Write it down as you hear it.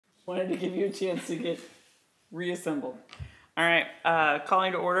Wanted to give you a chance to get reassembled. All right,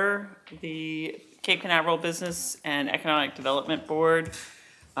 calling to order the Cape Canaveral Business and Economic Development Board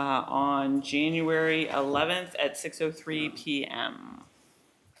on January 11th at 6:03 p.m.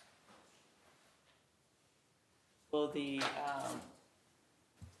 Will the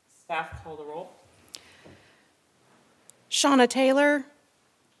staff call the roll? Shauna Taylor,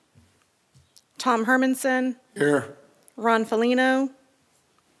 Tom Hermanson, Here. Ron Felino,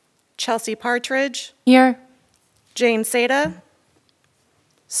 Chelsea Partridge, Here. Jane Seda,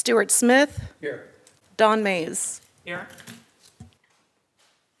 Stuart Smith, Here. Don Mays. Here.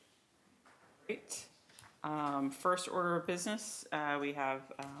 Great. First order of business, we have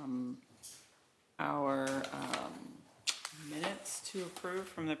our minutes to approve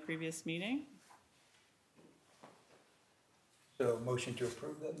from the previous meeting. So motion to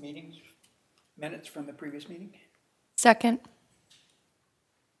approve the minutes from the previous meeting? Second.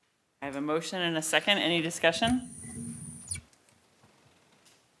 I have a motion and a second. Any discussion?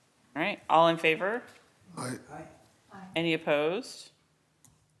 All right, all in favor? Aye. Any opposed?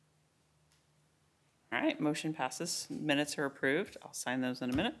 All right, motion passes. Minutes are approved. I'll sign those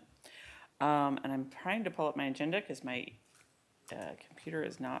in a minute. And I'm trying to pull up my agenda because my computer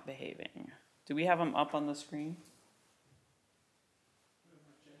is not behaving. Do we have them up on the screen?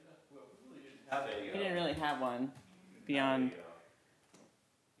 We didn't really have one beyond.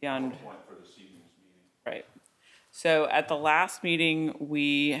 Right. So at the last meeting,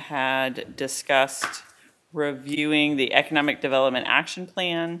 we had discussed reviewing the Economic Development Action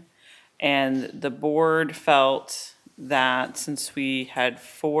Plan, and the board felt that since we had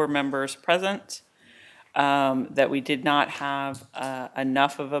 4 members present, that we did not have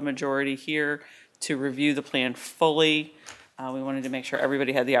enough of a majority here to review the plan fully. We wanted to make sure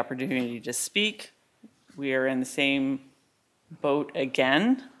everybody had the opportunity to speak. We are in the same boat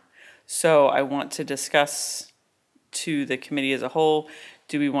again. So I want to discuss to the committee as a whole,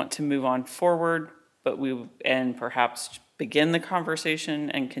 do we want to move on forward, and perhaps begin the conversation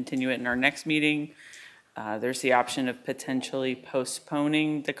and continue it in our next meeting? There's the option of potentially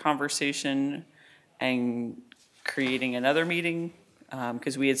postponing the conversation and creating another meeting,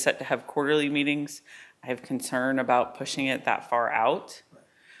 because we had set to have quarterly meetings. I have concern about pushing it that far out.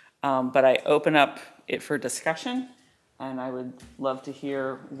 But I open up it for discussion, and I would love to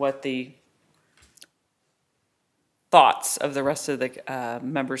hear what the thoughts of the rest of the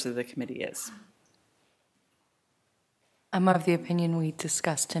members of the committee is. I'm of the opinion we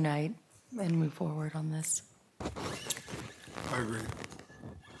discussed tonight and move forward on this. I agree.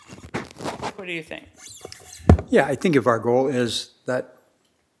 What do you think? Yeah, I think if our goal is that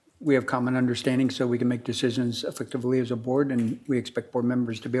we have common understanding so we can make decisions effectively as a board, and we expect board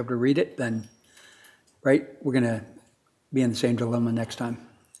members to be able to read it, then, right, we're going to be in the same dilemma next time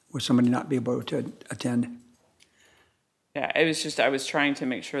with somebody not be able to attend. Yeah, it was just, I was trying to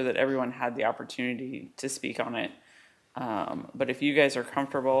make sure that everyone had the opportunity to speak on it. But if you guys are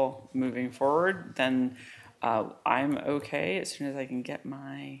comfortable moving forward, then I'm okay as soon as I can get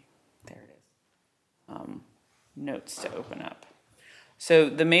my, there it is, notes to open up. So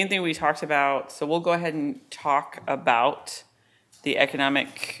the main thing we talked about, so we'll go ahead and talk about the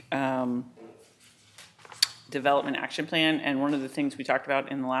Economic Development Action Plan. And one of the things we talked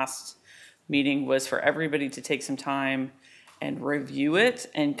about in the last meeting was for everybody to take some time and review it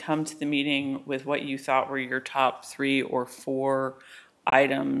and come to the meeting with what you thought were your top 3 or 4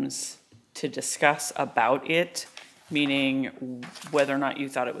 items to discuss about it, meaning whether or not you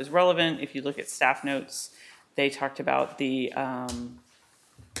thought it was relevant. If you look at staff notes, they talked about the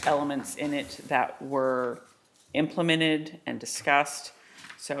elements in it that were implemented and discussed.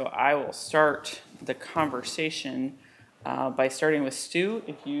 So I will start the conversation by starting with Stu.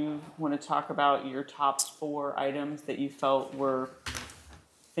 If you want to talk about your top 4 items that you felt were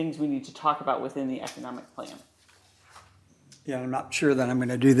things we need to talk about within the economic plan. Yeah, I'm not sure that I'm going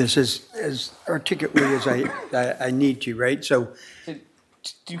to do this as articulately as I need to, right? So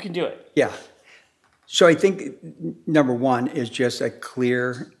you can do it. Yeah. So I think number 1 is just a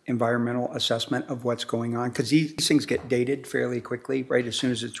clear environmental assessment of what's going on, because these things get dated fairly quickly, right? As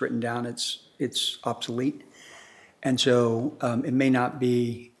soon as it's written down, it's obsolete. And so it may not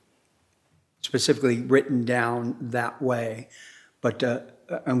be specifically written down that way, but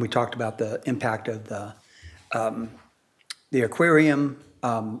and we talked about the impact of the aquarium.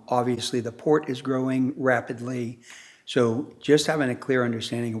 Obviously, the port is growing rapidly. So just having a clear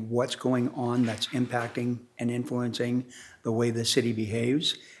understanding of what's going on that's impacting and influencing the way the city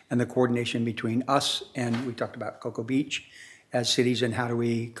behaves, and the coordination between us and, we talked about Cocoa Beach as cities, and how do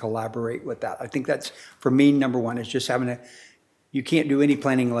we collaborate with that. I think that's, for me, number 1 is just having you can't do any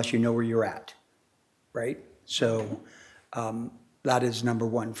planning unless you know where you're at, right? So that is number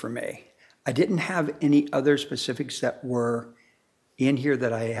one for me. I didn't have any other specifics that were in here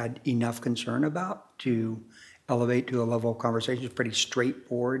that I had enough concern about to elevate to a level of conversation. It's pretty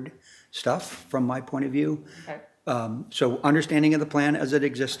straightforward stuff from my point of view. Okay. So understanding of the plan as it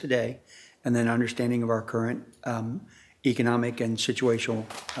exists today, and then understanding of our current economic and situational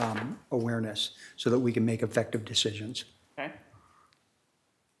awareness so that we can make effective decisions. Okay.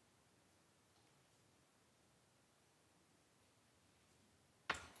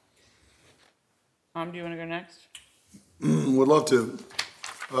 Tom, do you want to go next? Would love to.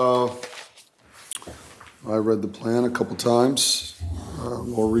 I read the plan a couple times,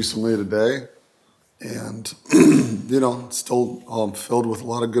 more recently today, and it's still filled with a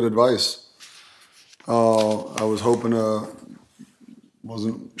lot of good advice. I was hoping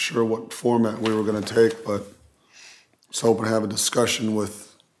wasn't sure what format we were going to take, but I was hoping to have a discussion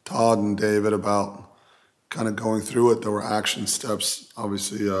with Todd and David about kind of going through it. There were action steps,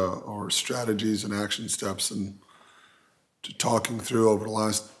 obviously, or strategies and action steps, and talking through over the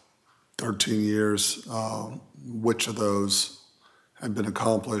last 13 years, which of those had been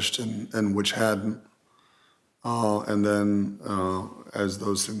accomplished and which hadn't. And then as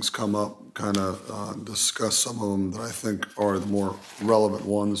those things come up, kind of discuss some of them that I think are the more relevant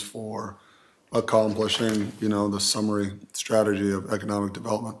ones for accomplishing, the summary strategy of economic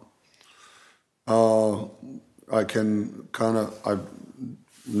development. I've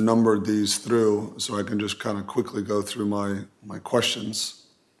numbered these through, so I can just kind of quickly go through my questions.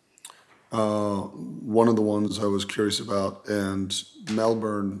 One of the ones I was curious about, and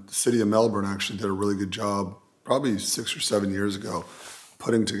the city of Melbourne actually did a really good job, probably 6 or 7 years ago,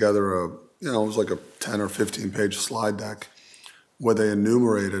 putting together it was like a 10 or 15 page slide deck where they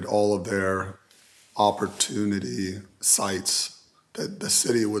enumerated all of their opportunity sites that the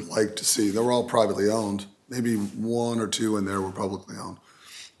city would like to see. They were all privately owned. Maybe one or two in there were publicly owned,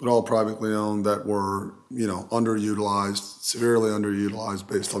 but all privately owned that were, underutilized, severely underutilized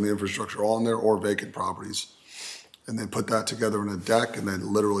based on the infrastructure on there or vacant properties. And they put that together in a deck and they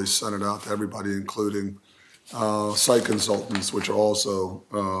literally sent it out to everybody, including site consultants, which are also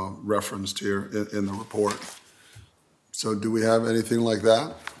referenced here in the report. So do we have anything like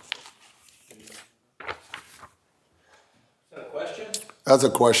that? Is that a question? That's a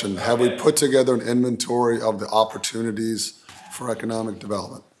question. Have we put together an inventory of the opportunities for economic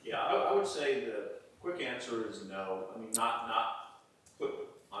development? Yeah, I would say the quick answer is no. I mean, not put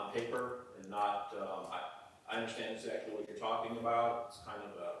on paper and not, I understand exactly what you're talking about. It's kind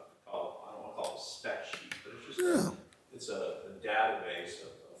of I don't want to call it a spec sheet, but it's just it's a database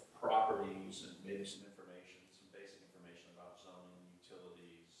of properties and maybe some information, some basic information about zoning,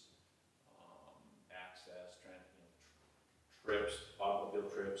 utilities, access, trips, automobile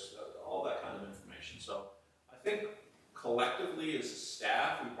trips, all that kind of information. So I think collectively as a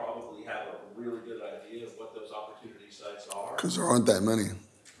staff, we probably have a really good idea of what those opportunity sites are. Because there aren't that many.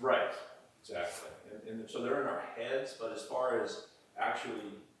 Right, exactly. And so they're in our heads, but as far as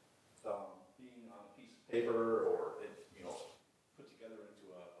actually being on a piece of paper or put together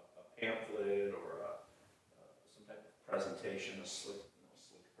into a pamphlet or some type of presentation, a slick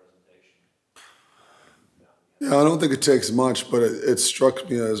presentation. Yeah, I don't think it takes much, but it struck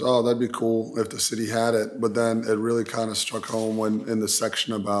me as, that'd be cool if the city had it. But then it really kind of struck home when in the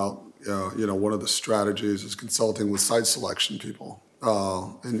section about, one of the strategies is consulting with site selection people.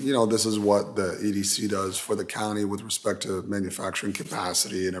 And this is what the EDC does for the county with respect to manufacturing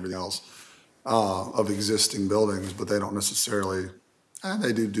capacity and everything else of existing buildings, but they don't necessarily,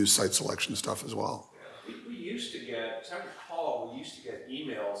 they do site selection stuff as well. We used to get, as I recall, we used to get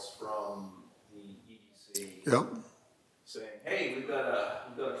emails from the EDC saying, hey, we've got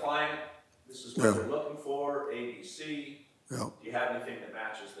a client, this is what they're looking for, ABC. Do you have anything that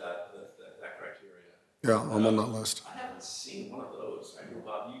matches that criteria? Yeah, I'm on that list. I haven't seen one of those. I know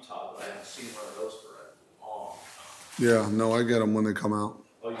about Utah, but I haven't seen one of those for a long time. Yeah, no, I get them when they come out.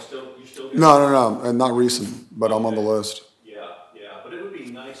 Oh, you still get No, and not recent, but I'm on the list. Yeah, but it would be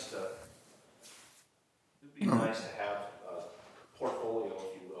nice to have a portfolio,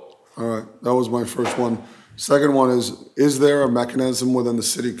 if you will. All right, that was my first one. Second one is there a mechanism within the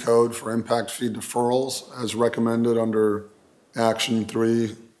city code for impact fee deferrals as recommended under Action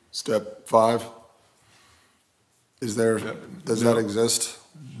 3, Step 5? Does that exist?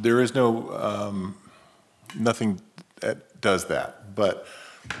 There is nothing that does that, but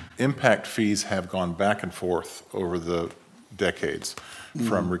impact fees have gone back and forth over the decades,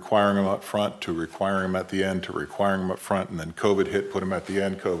 from requiring them up front to requiring them at the end to requiring them up front, and then COVID hit, put them at the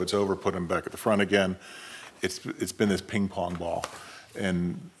end, COVID's over, put them back at the front again. it's been this ping pong ball.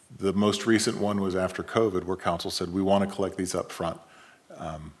 And the most recent one was after COVID, where council said, we want to collect these up front.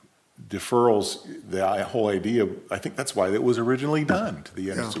 Deferrals, the whole idea, I think that's why it was originally done to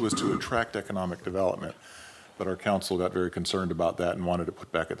the end. It was to attract economic development. But our council got very concerned about that and wanted it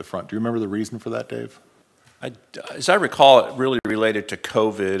put back at the front. Do you remember the reason for that, Dave? As I recall, it really related to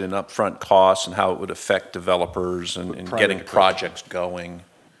COVID and upfront costs and how it would affect developers and getting projects going.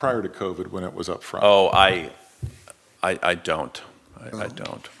 Prior to COVID, when it was up front. Oh, I don't. I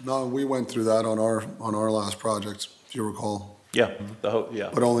don't. No, we went through that on our last project, if you recall. Yeah, yeah.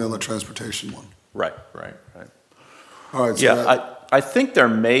 But only on the transportation one. Right. All right. So Yeah, I think there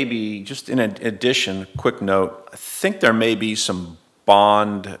may be, just in addition, quick note, I think there may be some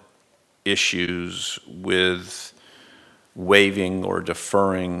bond issues with waiving or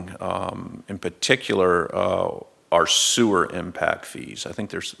deferring, in particular, our sewer impact fees. I think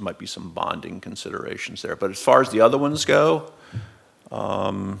there's might be some bonding considerations there. But as far as the other ones go,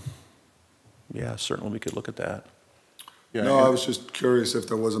 yeah, certainly we could look at that. Yeah, no, I was just curious if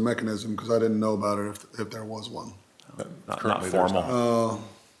there was a mechanism, because I didn't know about it if there was one. Not formal.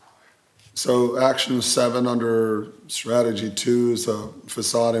 So action 7 under strategy 2 is a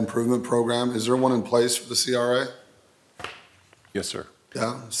facade improvement program. Is there one in place for the CRA? Yes, sir.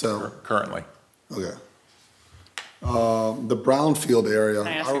 Yeah, so, Currently. okay. The brownfield area.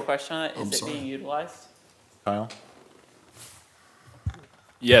 Can I ask a question on it? I'm Is it sorry. being utilized? Kyle?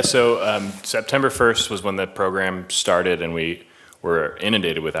 Yeah, so September 1st was when the program started, and we were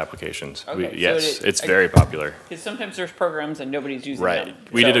inundated with applications. Okay, so Yes, it- it's very popular. Because sometimes there's programs and nobody's using Right. them.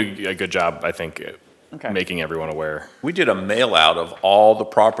 We So- did a good job, I think, Okay. making everyone aware. We did a mail out of all the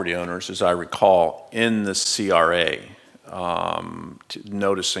property owners, as I recall, in the CRA,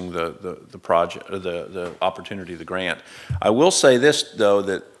 noticing the project, the opportunity, the grant. I will say this, though,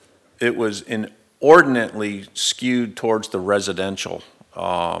 that it was inordinately skewed towards the residential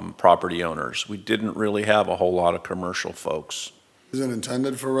property owners. We didn't really have a whole lot of commercial folks. Is it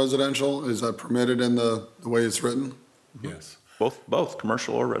intended for residential? Is that permitted in the way it's written? Yes. Both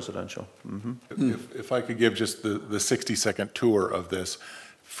commercial or residential. If I could give just the 60-second tour of this.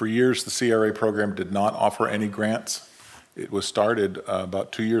 For years, the CRA program did not offer any grants. It was started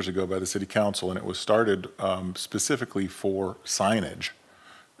about 2 years ago by the city council, and it was started specifically for signage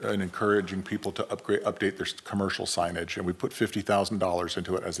and encouraging people to update their commercial signage. And we put $50,000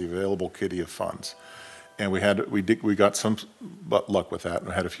 into it as the available kitty of funds. And we got some luck with that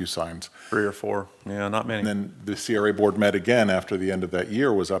and had a few signs. 3 or 4, yeah, not many. And then the CRA board met again after the end of that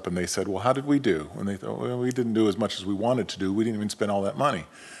year was up, and they said, well, how did we do? And they thought, well, we didn't do as much as we wanted to do. We didn't even spend all that money.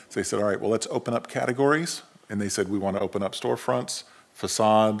 So they said, all right, well, let's open up categories. And they said, we want to open up storefronts,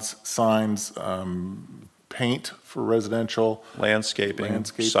 facades, signs, paint for residential. Landscaping,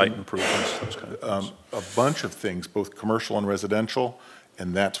 site improvements, those kind of things. A bunch of things, both commercial and residential.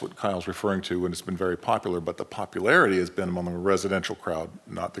 And that's what Kyle's referring to, and it's been very popular. But the popularity has been among the residential crowd,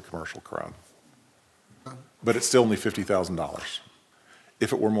 not the commercial crowd. But it's still only $50,000.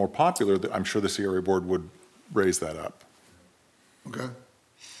 If it were more popular, I'm sure the CRA board would raise that up. Okay.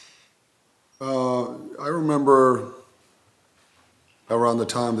 I remember around the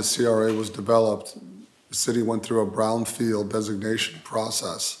time the CRA was developed, the city went through a brownfield designation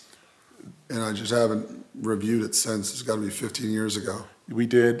process. And I just haven't reviewed it since. It's got to be 15 years ago. We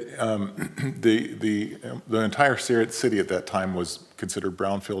did. The entire city at that time was considered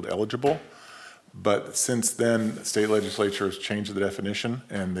brownfield eligible. But since then, the state legislature has changed the definition,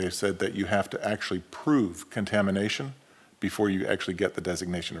 and they've said that you have to actually prove contamination before you actually get the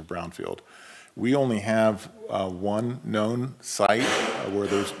designation of brownfield. We only have one known site where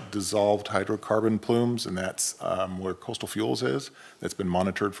there's dissolved hydrocarbon plumes, and that's where Coastal Fuels is. That's been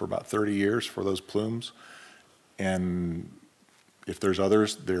monitored for about 30 years for those plumes. And if there's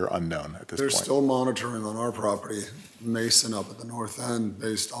others, they're unknown at this They're point. still monitoring on our property, Mason up at the north end,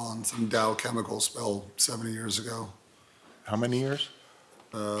 based on some Dow chemical spill 70 years ago. How many years?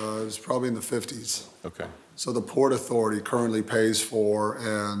 It was probably in the 50s. Okay. So the Port Authority currently pays for,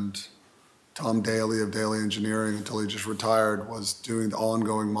 and Tom Daly of Daly Engineering, until he just retired, was doing the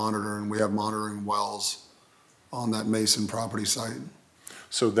ongoing monitoring. We have monitoring wells on that Mason property site.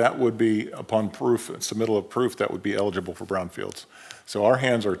 So that would be, upon proof, submittal of proof, that would be eligible for brownfields. So our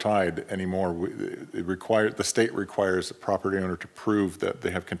hands are tied anymore. The state requires the property owner to prove that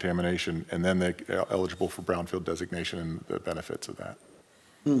they have contamination, and then they're eligible for brownfield designation and the benefits of that.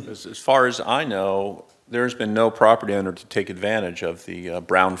 As far as I know, there's been no property owner to take advantage of the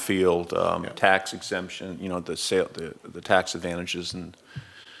brownfield tax exemption, you know, the tax advantages and.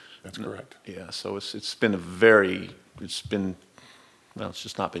 That's correct. Yeah, so it's just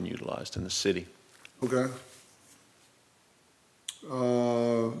not been utilized in the city. Okay.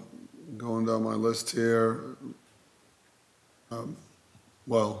 Going down my list here.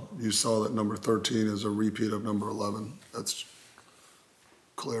 Well, you saw that number 13 is a repeat of number 11. That's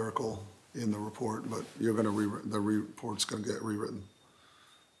clerical in the report, but you're going to the report's going to get rewritten.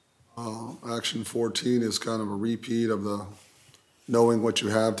 Action 14 is kind of a repeat of the knowing what you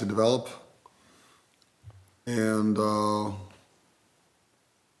have to develop. And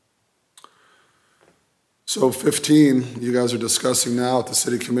so 15, you guys are discussing now at the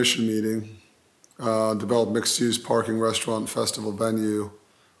city commission meeting, develop mixed-use parking, restaurant, festival venue,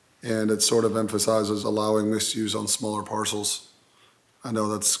 and it sort of emphasizes allowing mixed use on smaller parcels. I know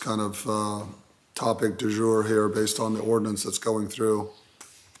that's kind of topic du jour here based on the ordinance that's going through.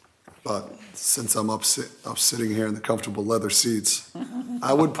 But since I'm up sitting here in the comfortable leather seats,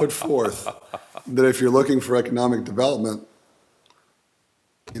 I would put forth that if you're looking for economic development,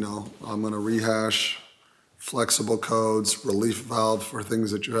 you know, I'm going to rehash flexible codes, relief valve for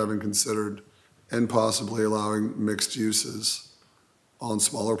things that you haven't considered, and possibly allowing mixed uses on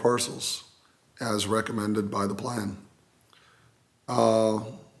smaller parcels as recommended by the plan.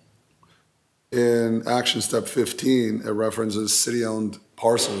 In action step 15, it references city-owned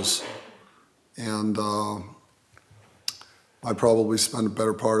parcels, and I probably spent a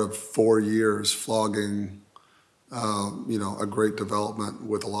better part of 4 years flogging, you know, a great development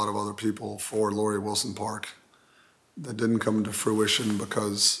with a lot of other people for Laurie Wilson Park that didn't come to fruition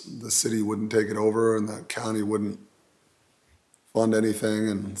because the city wouldn't take it over and the county wouldn't fund anything,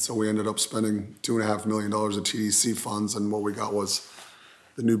 and so we ended up spending $2.5 million of TDC funds, and what we got was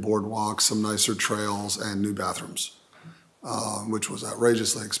the new boardwalk, some nicer trails, and new bathrooms, which was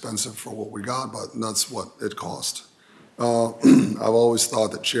outrageously expensive for what we got, but that's what it cost. I've always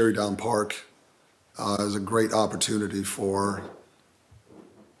thought that Cherry Down Park is a great opportunity for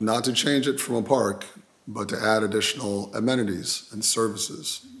not to change it from a park, but to add additional amenities and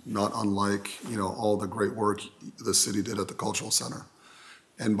services, not unlike, you know, all the great work the city did at the cultural center.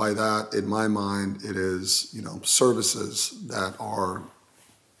 And by that, in my mind, it is, you know, services that are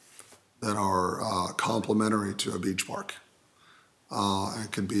complementary to a beach park.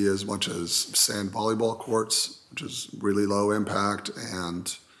 It could be as much as sand volleyball courts, which is really low impact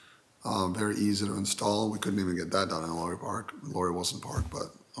and very easy to install. We couldn't even get that done in Laurie Wilson Park,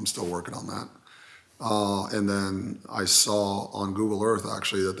 but I'm still working on that. And then I saw on Google Earth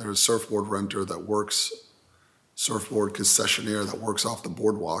actually that there's a surfboard renter that works, surfboard concessionaire that works off the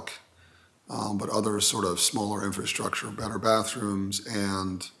boardwalk, but other sort of smaller infrastructure, better bathrooms,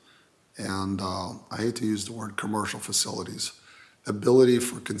 and I hate to use the word commercial facilities, ability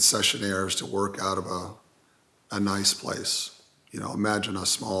for concessionaires to work out of a nice place. You know, imagine a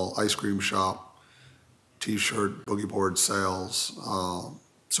small ice cream shop, t-shirt, boogie board sales,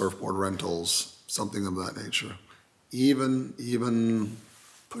 surfboard rentals, something of that nature. Even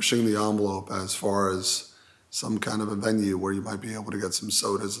pushing the envelope as far as some kind of a venue where you might be able to get some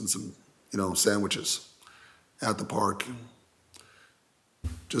sodas and some, you know, sandwiches at the park.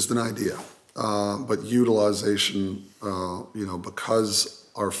 Just an idea, but utilization, you know, because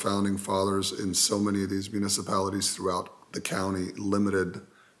our founding fathers in so many of these municipalities throughout the county limited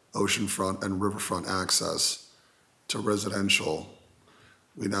oceanfront and riverfront access to residential,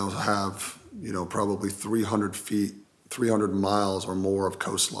 we now have, you know, probably 300 feet, 300 miles or more of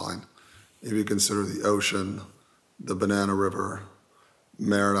coastline. If you consider the ocean, the Banana River,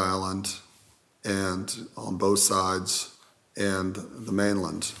 Merritt Island, and on both sides, and the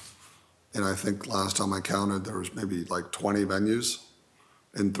mainland. And I think last time I counted, there was maybe like 20 venues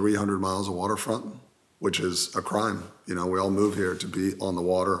and 300 miles of waterfront, which is a crime. You know, we all move here to be on the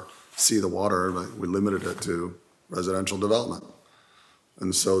water, see the water, but we limited it to residential development.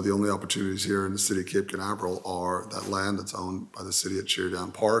 And so the only opportunities here in the city of Cape Canaveral are that land that's owned by the city at Cherry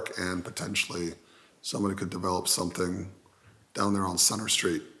Down Park, and potentially somebody could develop something down there on Center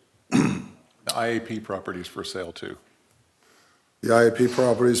Street. The IAP properties for sale too. The IAP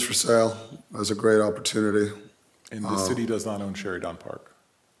properties for sale is a great opportunity. And the city does not own Cherry Down Park.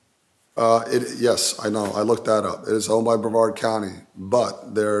 Yes, I know. I looked that up. It is owned by Brevard County,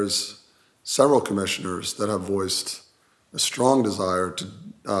 but there's several commissioners that have voiced a strong desire to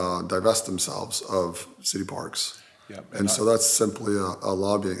divest themselves of city parks. Yeah, and so that's simply a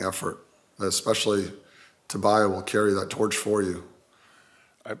lobbying effort, especially Tobiah will carry that torch for you.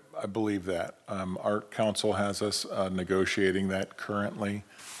 I believe that. Our council has us negotiating that currently.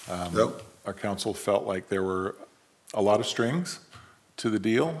 Yep. Our council felt like there were a lot of strings to the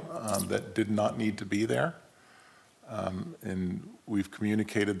deal that did not need to be there. And we've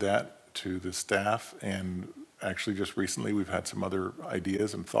communicated that to the staff, and actually just recently, we've had some other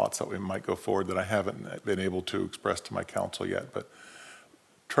ideas and thoughts that we might go forward that I haven't been able to express to my council yet, but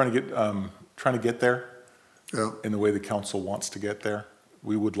trying to get there Yeah. in the way the council wants to get there.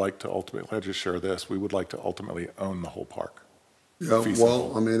 We would like to ultimately, I'll just share this, we would like to ultimately own the whole park. Yeah, Fee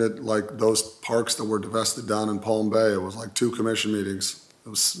well, simple. I mean, like those parks that were divested down in Palm Bay, it was like 2 commission meetings. It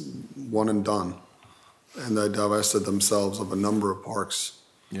was one and done. And they divested themselves of a number of parks.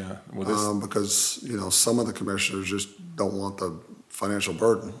 Yeah, well, this, Because, some of the commissioners just don't want the financial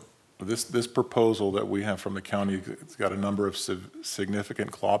burden. this proposal that we have from the county, it's got a number of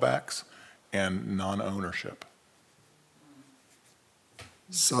significant clawbacks and non-ownership.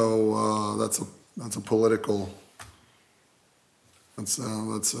 So, that's a political, that's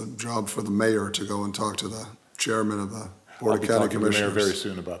a job for the mayor to go and talk to the chairman of the Board I'll of be County talking to the mayor very Commissioners.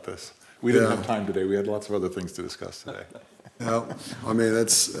 soon about this. We didn't Yeah. have time today. We had lots of other things to discuss today. Yeah,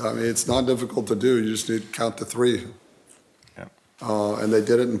 it's not difficult to do. You just need to count to 3. Yeah. And they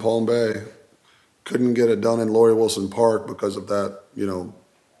did it in Palm Bay. Couldn't get it done in Laurie Wilson Park because of that,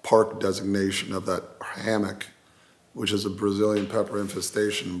 park designation of that hammock, which is a Brazilian pepper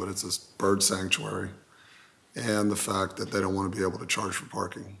infestation, but it's a bird sanctuary. And the fact that they don't want to be able to charge for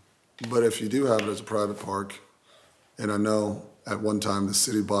parking. But if you do have it as a private park, and I know at one time the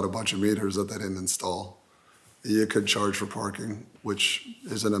city bought a bunch of meters that they didn't install, you could charge for parking, which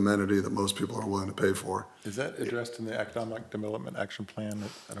is an amenity that most people are willing to pay for. Is that addressed in the Economic Development Action Plan?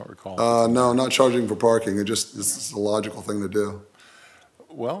 I don't recall. No, not charging for parking. It's a logical thing to do.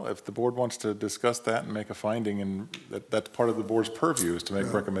 Well, if the board wants to discuss that and make a finding, and that's part of the board's purview, is to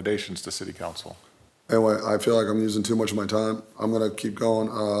make recommendations to city council. Anyway, I feel like I'm using too much of my time. I'm gonna keep going.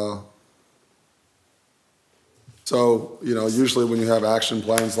 So, usually when you have action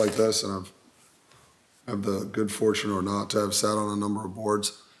plans like this, and I've have the good fortune or not to have sat on a number of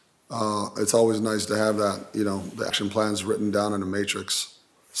boards, it's always nice to have that, the action plans written down in a matrix.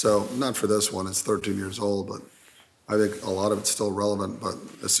 So, not for this one, it's 13 years old, but I think a lot of it's still relevant, but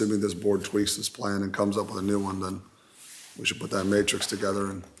assuming this board tweaks this plan and comes up with a new one, then we should put that matrix together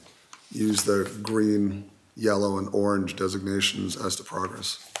and use the green, yellow, and orange designations as to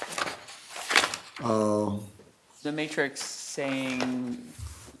progress. The matrix saying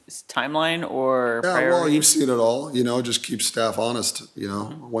timeline or Yeah, well, priority? you've seen it all, just keep staff honest,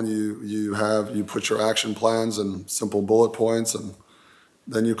 when you put your action plans in simple bullet points, and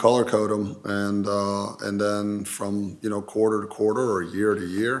then you color code them, and then from, quarter to quarter or year to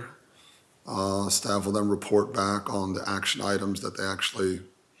year, staff will then report back on the action items that they actually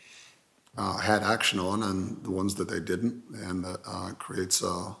had action on and the ones that they didn't, and that creates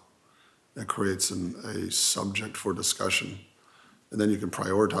a subject for discussion. And then you can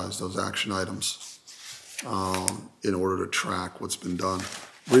prioritize those action items in order to track what's been done.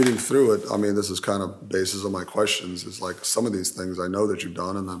 Reading through it, this is kind of basis of my questions, is like some of these things I know that you've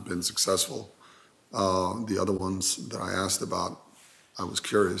done and have been successful. The other ones that I asked about, I was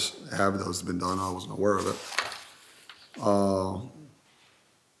curious, have those been done? I wasn't aware of it.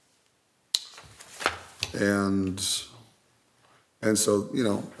 And so,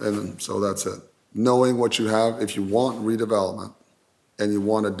 so that's it. Knowing what you have, if you want redevelopment and you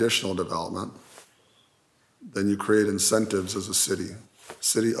want additional development, then you create incentives as a city.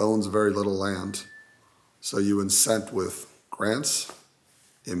 City owns very little land, so you incent with grants,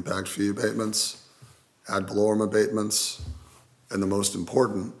 impact fee abatements, ad valorem abatements, and the most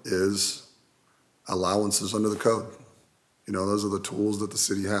important is allowances under the code. Those are the tools that the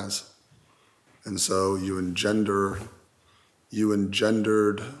city has. And so you engendered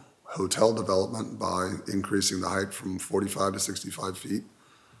hotel development by increasing the height from 45 to 65 feet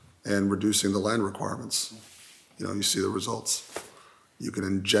and reducing the land requirements. You see the results. You can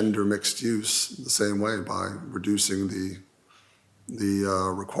engender mixed use the same way by reducing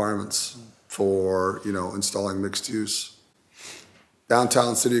the requirements for, installing mixed use.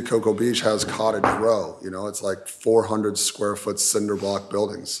 Downtown city of Cocoa Beach has Cottage Row. It's like 400 square foot cinder block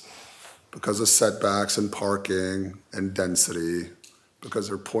buildings because of setbacks and parking and density, because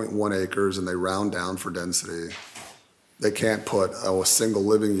they're 0.1 acres and they round down for density. They can't put a single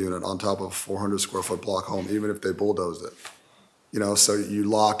living unit on top of a 400 square foot block home, even if they bulldozed it. So you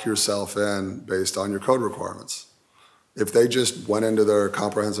lock yourself in based on your code requirements. If they just went into their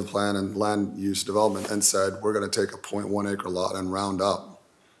comprehensive plan and land use development and said, we're gonna take a 0.1 acre lot and round up,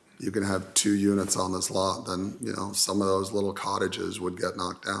 you can have 2 units on this lot, then, some of those little cottages would get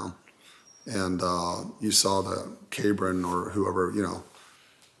knocked down. And you saw the Cabrin or whoever,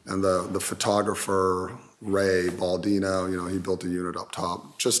 and the photographer, Ray Baldino, he built a unit up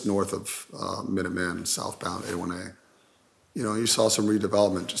top, just north of Minuteman, southbound A1A. You saw some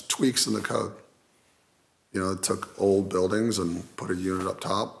redevelopment, just tweaks in the code. You know, it took old buildings and put a unit up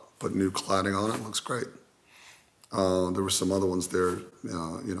top, put new cladding on it, looks great. There were some other ones there,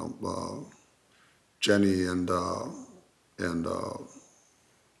 Jenny and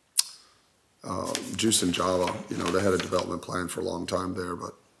Juice and Java, you know, they had a development plan for a long time there,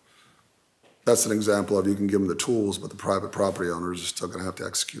 but that's an example of you can give them the tools, but the private property owners are still gonna have to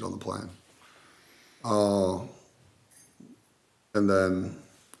execute on the plan. And then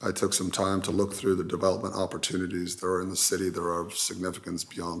I took some time to look through the development opportunities that are in the city that are of significance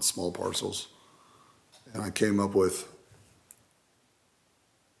beyond small parcels. And I came up with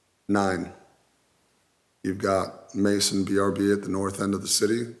 9. You've got Mason BRB at the north end of the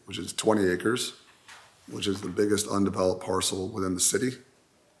city, which is 20 acres, which is the biggest undeveloped parcel within the city,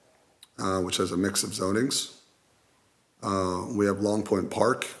 which has a mix of zonings. We have Long Point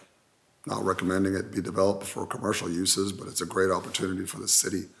Park, not recommending it be developed for commercial uses, but it's a great opportunity for the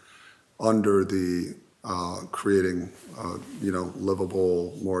city under the creating,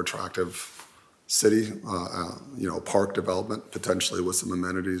 livable, more attractive city, park development, potentially with some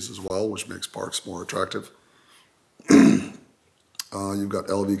amenities as well, which makes parks more attractive. You've got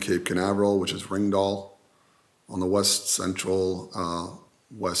LV Cape Canaveral, which is Ringdal on the west central,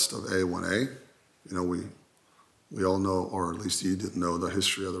 west of A1A. You know, we all know, or at least you didn't know the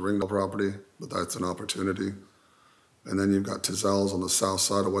history of the Ringdal property, but that's an opportunity. And then you've got Tizell's on the south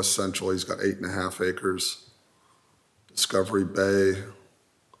side of West Central. He's got 8.5 acres. Discovery Bay,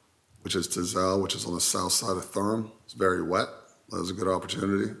 which is Tizell, which is on the south side of Thurm. It's very wet. That was a good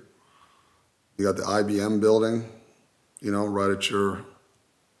opportunity. You got the IBM building, you know, right at your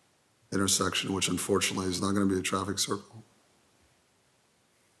intersection, which unfortunately is not going to be a traffic circle.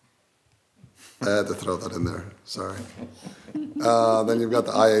 I had to throw that in there, sorry. Then you've got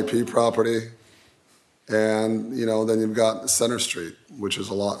the IAP property, and, you know, then you've got Center Street, which is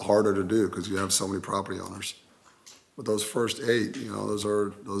a lot harder to do because you have so many property owners. But those first 8, you know, those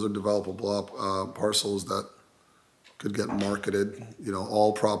are developable parcels that could get marketed, you know,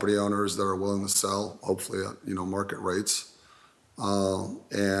 all property owners that are willing to sell, hopefully at, you know, market rates.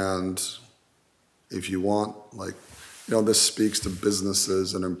 And if you want, like, you know, this speaks to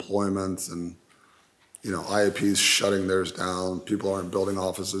businesses and employment and, you know, IAP's shutting theirs down. People aren't building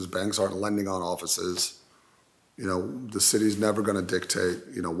offices. Banks aren't lending on offices. You know, the city's never going to dictate,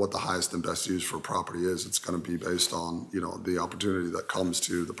 you know, what the highest and best use for property is. It's going to be based on, you know, the opportunity that comes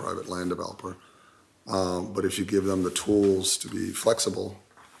to the private land developer. But if you give them the tools to be flexible,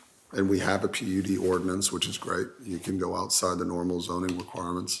 and we have a PUD ordinance, which is great. You can go outside the normal zoning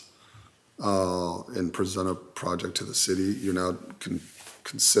requirements and present a project to the city. You're now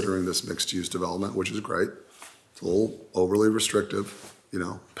considering this mixed-use development, which is great. It's a little overly restrictive, you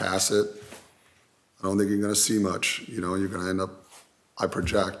know, pass it. I don't think you're gonna see much, you know, you're gonna end up, I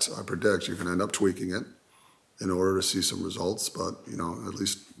predict you're gonna end up tweaking it in order to see some results, but, you know, at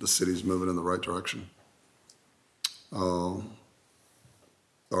least the city's moving in the right direction. Sorry,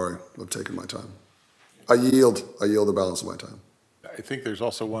 I've taken my time. I yield the balance of my time. I think there's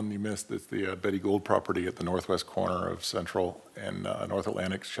also one you missed, that's the Betty Gould property at the northwest corner of Central and North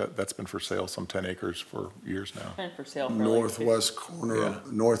Atlantic. That's been for sale, some 10 acres for years now. Been for sale for Northwest corner, Yeah.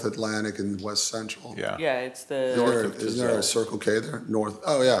 North Atlantic and West Central. Yeah. Yeah, it's the, Isn't there a Circle K there? North,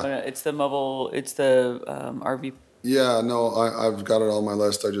 oh, yeah. it's the mobile, it's the RV. Yeah, no, I've got it on my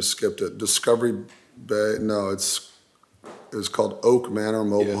list. I just skipped it. Discovery Bay, no, it's called Oak Manor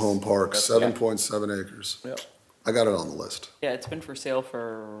Mobile Yes. Home Park, That's- 7.7 acres. Yep. I got it on the list. Yeah, it's been for sale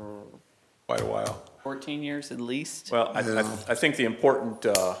for Quite a while. 14 years at least. Well, I think the important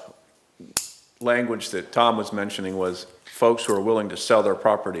language that Tom was mentioning was folks who are willing to sell their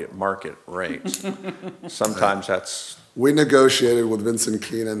property at market rates. Sometimes that's, We negotiated with Vincent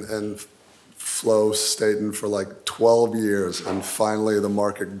Keenan and Flo Staten for like 12 years, and finally the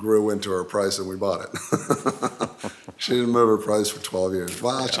market grew into her price and we bought it. She didn't move her price for 12 years.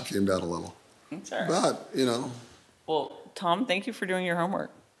 Well, she came down a little. It's all right. But, you know, Well, Tom, thank you for doing your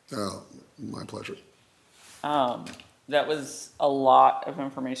homework. my pleasure. That was a lot of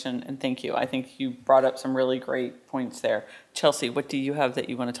information, and thank you. I think you brought up some really great points there. Chelsea, what do you have that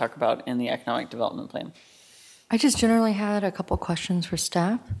you want to talk about in the economic development plan? I just generally had a couple questions for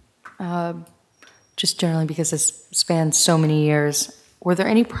staff. Just generally because this spans so many years. Were there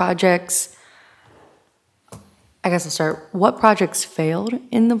any projects, I guess I'll start, what projects failed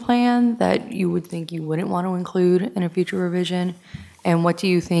in the plan that you would think you wouldn't want to include in a future revision? And what do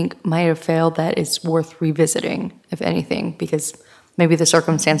you think might have failed that is worth revisiting, if anything? Because maybe the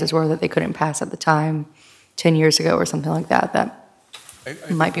circumstances were that they couldn't pass at the time, 10 years ago or something like that, that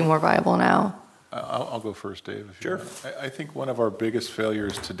might be more viable now. I'll go first, Dave. If you Sure. want. I think one of our biggest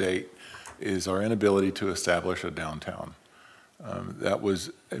failures to date is our inability to establish a downtown. That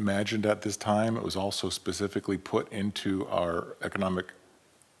was imagined at this time. It was also specifically put into our economic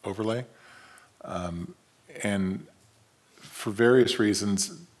overlay. And for various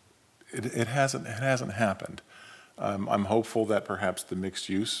reasons, it hasn't happened. I'm hopeful that perhaps the mixed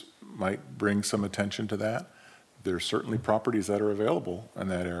use might bring some attention to that. There's certainly properties that are available in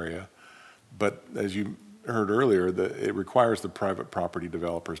that area, but as you heard earlier, it requires the private property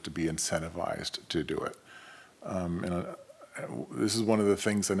developers to be incentivized to do it. This is one of the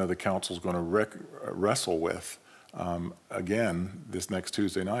things I know the council's going to wrestle with. Again, this next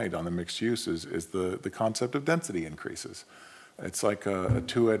Tuesday night on the mixed use is the concept of density increases. It's like a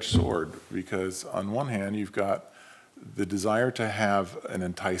two-edged sword, because on one hand, you've got the desire to have an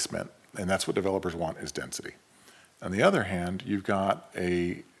enticement, and that's what developers want, is density. On the other hand, you've got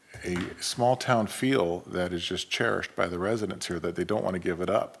a small town feel that is just cherished by the residents here, that they don't want to give it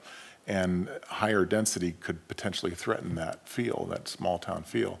up. And higher density could potentially threaten that feel, that small town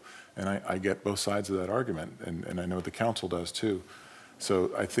feel. And I get both sides of that argument, and I know the council does too. So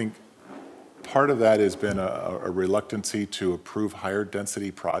I think part of that has been a reluctancy to approve higher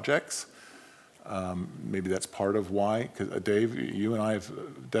density projects. Maybe that's part of why, because Dave, you and I have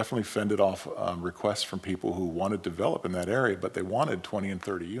definitely fended off requests from people who wanted to develop in that area, but they wanted 20 and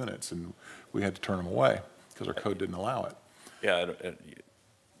 30 units, and we had to turn them away because our code didn't allow it.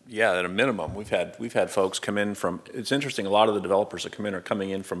 Yeah, at a minimum, we've had folks come in from, it's interesting, a lot of the developers that come in are coming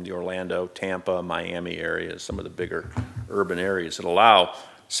in from the Orlando, Tampa, Miami areas, some of the bigger urban areas that allow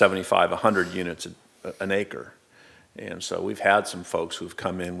 75, 100 units an acre. And so we've had some folks who've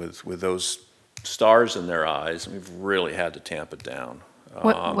come in with those stars in their eyes, and we've really had to tamp it down.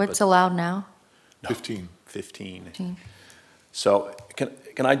 What's allowed now? 15. 15. So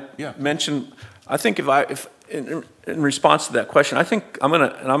can I mention, I think if in response to that question, I think I'm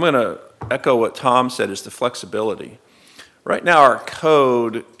gonna echo what Tom said, is the flexibility. Right now our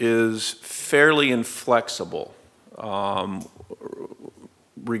code is fairly inflexible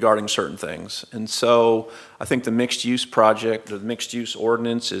regarding certain things. And so I think the mixed use project, the mixed use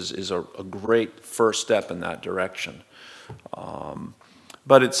ordinance is a great first step in that direction.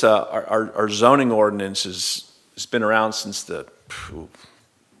 But it's our zoning ordinance has been around since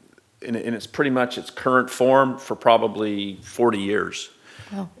in its pretty much its current form for probably 40 years.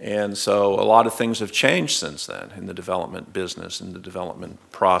 Oh. And so a lot of things have changed since then in the development business and the development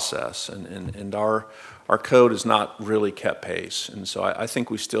process, and our code has not really kept pace. And so I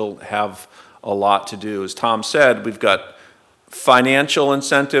think we still have a lot to do. As Tom said, we've got financial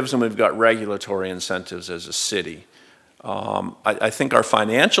incentives and we've got regulatory incentives as a city. I think our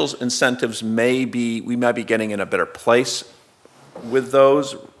financial incentives we might be getting in a better place with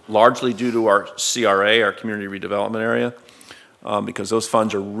those, largely due to our CRA, our community redevelopment area, because those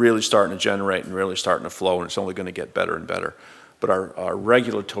funds are really starting to generate and really starting to flow, and it's only going to get better and better. But our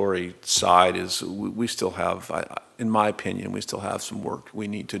regulatory side is, we still have, in my opinion, we still have some work we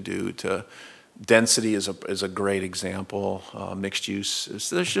need to do to, density is a great example, mixed use,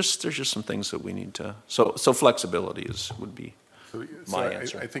 there's just some things that we need to, so flexibility would be my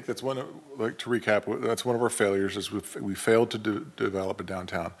answer. I think that's to recap, that's one of our failures, is we failed to develop a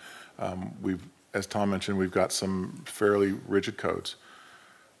downtown. As Tom mentioned, we've got some fairly rigid codes.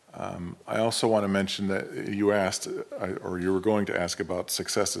 I also want to mention that you asked, or you were going to ask about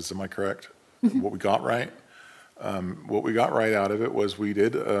successes, am I correct? What we got right? What we got right out of it was we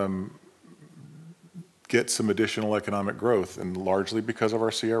did get some additional economic growth, and largely because of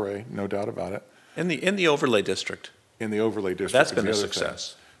our CRA, no doubt about it. In the overlay district. In the overlay district. That's been a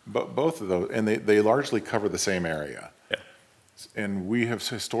success. But both of those, and they largely cover the same area. Yeah. And we have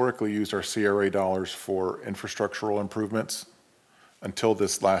historically used our CRA dollars for infrastructural improvements. Until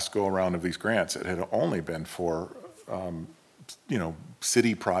this last go around of these grants, it had only been for,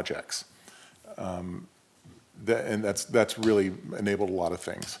 city projects. And that's really enabled a lot of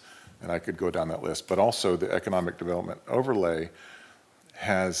things. And I could go down that list. But also the economic development overlay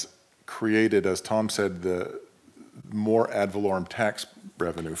has created, as Tom said, the more ad valorem tax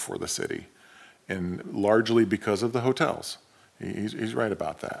revenue for the city, and largely because of the hotels. He's right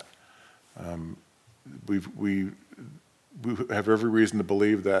about that. We have every reason to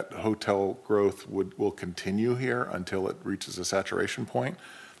believe that hotel growth will continue here until it reaches a saturation point,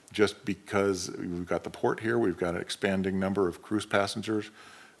 just because we've got the port here, we've got an expanding number of cruise passengers,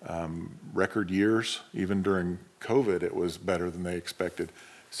 record years. Even during COVID, it was better than they expected.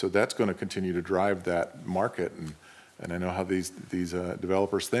 So that's going to continue to drive that market, and I know how these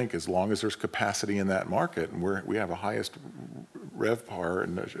developers think. As long as there's capacity in that market, and we have a highest RevPAR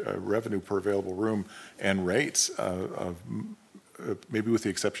and revenue per available room and rates of maybe with the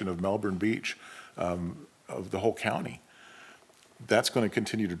exception of Melbourne Beach, of the whole county. That's going to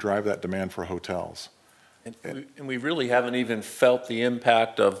continue to drive that demand for hotels. And we really haven't even felt the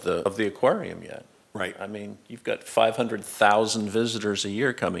impact of the aquarium yet. Right. I mean, you've got 500,000 visitors a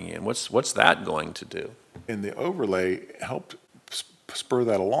year coming in. What's that going to do? And the overlay helped spur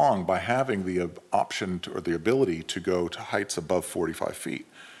that along by having the option to, or the ability to go to heights above 45 feet.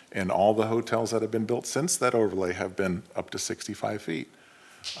 And all the hotels that have been built since that overlay have been up to 65 feet.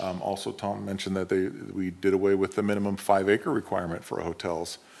 Also, Tom mentioned that we did away with the minimum 5-acre requirement for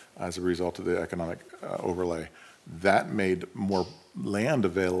hotels as a result of the economic overlay. That made more land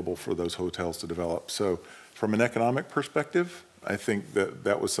available for those hotels to develop. So from an economic perspective, I think that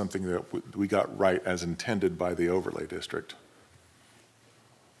that was something that we got right as intended by the overlay district.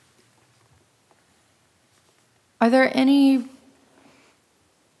 Are there any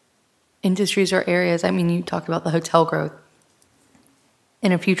industries or areas, I mean, you talked about the hotel growth,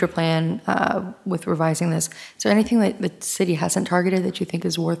 in a future plan with revising this, is there anything that the city hasn't targeted that you think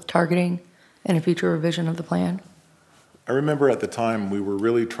is worth targeting in a future revision of the plan? I remember at the time we were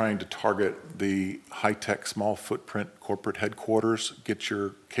really trying to target the high-tech, small footprint corporate headquarters, get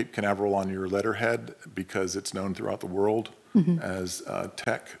your Cape Canaveral on your letterhead because it's known throughout the world as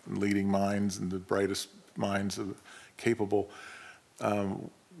tech leading minds and the brightest minds capable.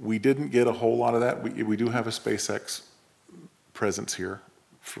 We didn't get a whole lot of that. We do have a SpaceX presence here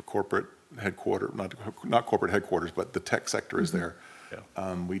for corporate headquarters, not corporate headquarters, but the tech sector is there.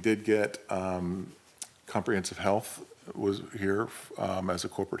 Yeah. We did get comprehensive health was here as a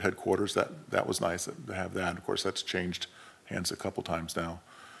corporate headquarters. That was nice to have that. Of course, that's changed hands a couple times now.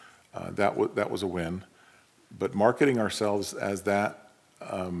 That was a win. But marketing ourselves as that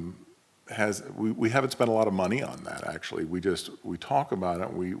we haven't spent a lot of money on that actually. We talk about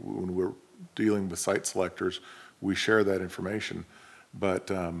it. When we're dealing with site selectors, we share that information,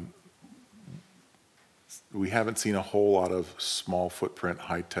 but we haven't seen a whole lot of small footprint,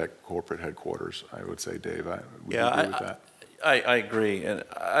 high-tech corporate headquarters, I would say, Dave. Would you agree with that? I agree. And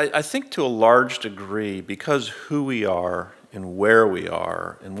I think to a large degree, because who we are and where we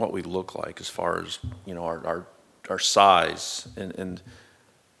are and what we look like as far as, you know, our size and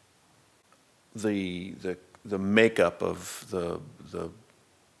the makeup of the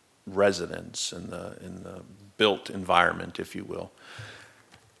residents and the built environment, if you will.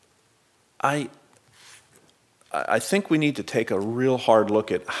 I think we need to take a real hard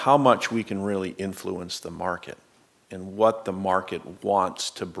look at how much we can really influence the market and what the market wants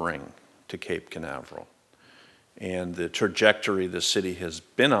to bring to Cape Canaveral and the trajectory the city has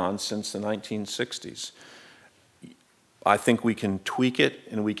been on since the 1960s. I think we can tweak it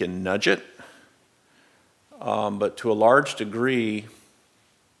and we can nudge it, but to a large degree,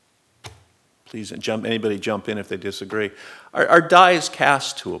 please anybody jump in if they disagree, our die is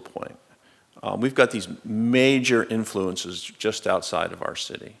cast to a point. We've got these major influences just outside of our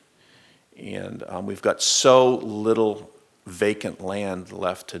city. And we've got so little vacant land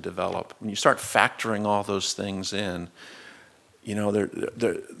left to develop. When you start factoring all those things in, you know,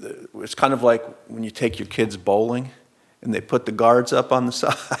 it's kind of like when you take your kids bowling and they put the guards up on the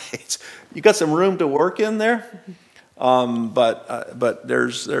sides. You got some room to work in there, but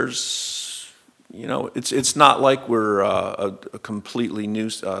there's you know, it's not like we're a completely new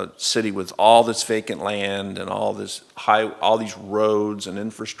city with all this vacant land and all these roads and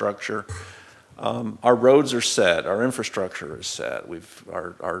infrastructure. Our roads are set, our infrastructure is set. You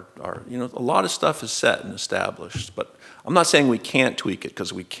know, a lot of stuff is set and established. But I'm not saying we can't tweak it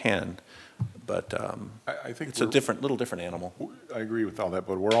because we can. But I think it's a little different animal. I agree with all that,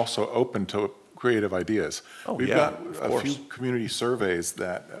 but we're also open to creative ideas. Oh, We've yeah, got a few community surveys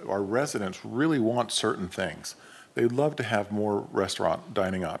that our residents really want certain things. They'd love to have more restaurant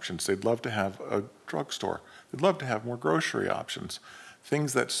dining options. They'd love to have a drugstore. They'd love to have more grocery options,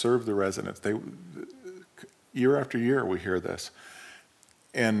 things that serve the residents. Year after year we hear this.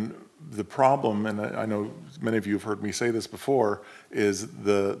 And the problem, and I know many of you have heard me say this before, is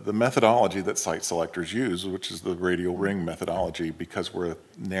the methodology that site selectors use, which is the radial ring methodology. Because we're a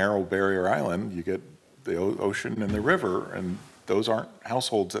narrow barrier island, you get the ocean and the river, and those aren't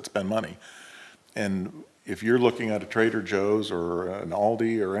households that spend money. And if you're looking at a Trader Joe's or an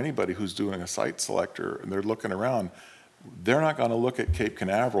Aldi or anybody who's doing a site selector and they're looking around, they're not going to look at Cape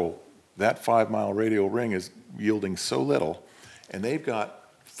Canaveral. That 5-mile radial ring is yielding so little, and they've got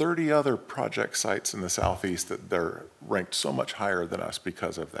 30 other project sites in the southeast that they're ranked so much higher than us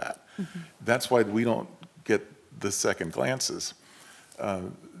because of that. That's why we don't get the second glances.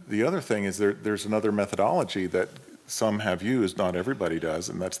 The other thing is there's another methodology that some have used, not everybody does,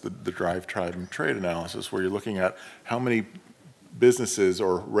 and that's the drive, tribe, and trade analysis, where you're looking at how many businesses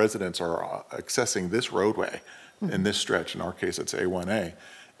or residents are accessing this roadway in this stretch. In our case, it's A1A.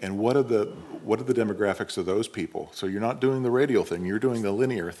 And what are the demographics of those people? So you're not doing the radial thing, you're doing the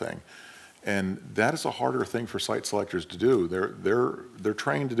linear thing. And that is a harder thing for site selectors to do. They're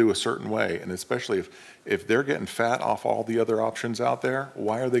trained to do a certain way, and especially if they're getting fat off all the other options out there,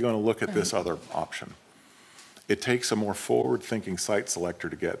 why are they going to look at this other option? It takes a more forward-thinking site selector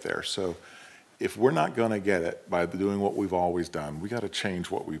to get there. So if we're not going to get it by doing what we've always done, we got to change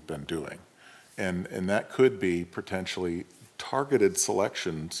what we've been doing. And that could be potentially targeted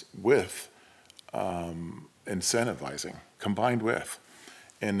selections with incentivizing, combined with.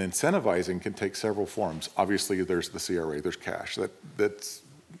 And incentivizing can take several forms. Obviously, there's the CRA, there's cash. That's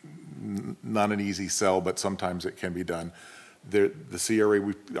not an easy sell, but sometimes it can be done. The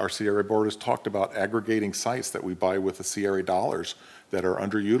CRA, our CRA board has talked about aggregating sites that we buy with the CRA dollars that are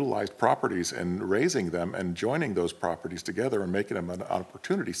underutilized properties and raising them and joining those properties together and making them an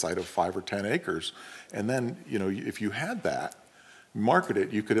opportunity site of 5 or 10 acres. And then, you know, if you had that, market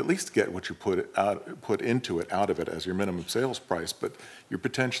it, you could at least get what you put into it out of it as your minimum sales price, but you're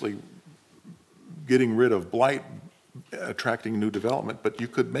potentially getting rid of blight, attracting new development, but you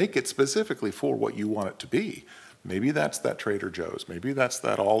could make it specifically for what you want it to be. Maybe that's that Trader Joe's, maybe that's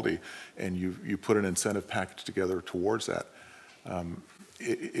that Aldi, and you put an incentive package together towards that.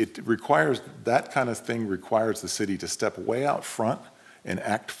 It requires, that kind of thing requires the city to step way out front and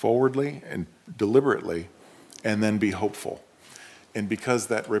act forwardly and deliberately, and then be hopeful. And because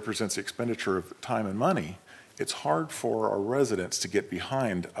that represents the expenditure of time and money, it's hard for our residents to get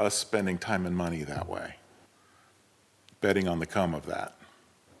behind us spending time and money that way, betting on the come of that.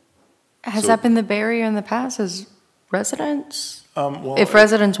 Has So- that been the barrier in the past as residents? Well, If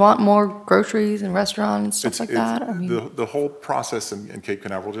residents want more groceries and restaurants and stuff like that? I mean, the whole process in Cape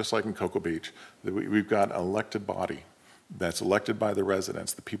Canaveral, just like in Cocoa Beach, we've got an elected body that's elected by the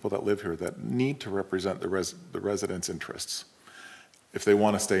residents, the people that live here, that need to represent the residents' interests if they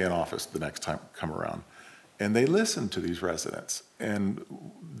want to stay in office the next time come around. And they listen to these residents, and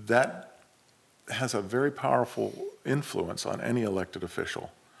that has a very powerful influence on any elected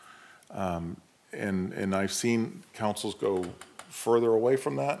official. And I've seen councils go further away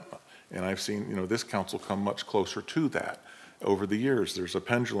from that, and I've seen, you know, this council come much closer to that. Over the years, there's a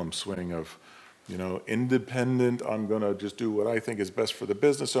pendulum swing of, you know, independent, I'm going to just do what I think is best for the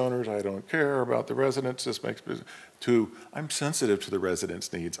business owners, I don't care about the residents, this makes business, to I'm sensitive to the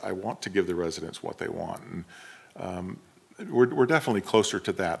residents' needs, I want to give the residents what they want. And we're definitely closer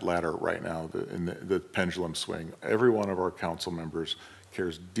to that latter right now, in the pendulum swing. Every one of our council members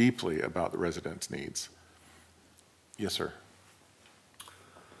cares deeply about the residents' needs. Yes, sir.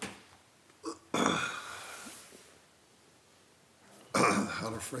 How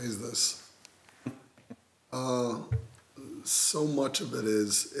to phrase this? So much of it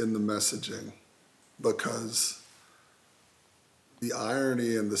is in the messaging, because the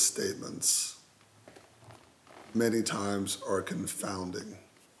irony in the statements many times are confounding.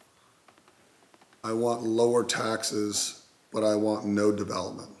 I want lower taxes, but I want no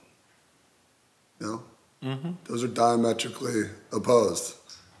development. You know? Those are diametrically opposed.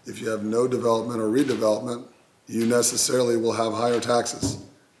 If you have no development or redevelopment, you necessarily will have higher taxes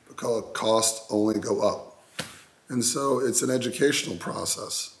because costs only go up. And so it's an educational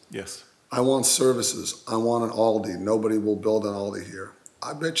process. Yes. I want services. I want an Aldi. Nobody will build an Aldi here.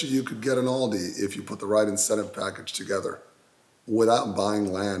 I bet you could get an Aldi if you put the right incentive package together without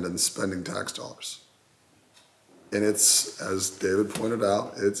buying land and spending tax dollars. And it's, as David pointed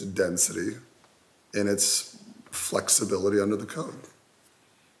out, it's density and it's flexibility under the code.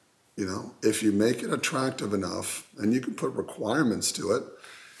 You know, if you make it attractive enough, and you can put requirements to it.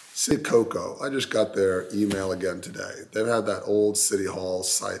 City Cocoa, I just got their email again today. They've had that old City Hall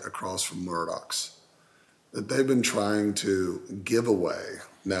site across from Murdoch's that they've been trying to give away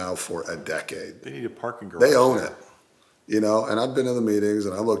now for a decade. They need a parking garage. They own it, you know, and I've been in the meetings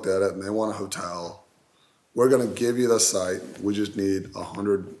and I looked at it and they want a hotel. We're gonna give you the site, we just need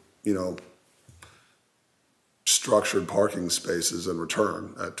 100, you know, structured parking spaces in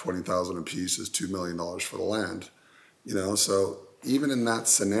return at $20,000 a piece is $2 million for the land, you know, so even in that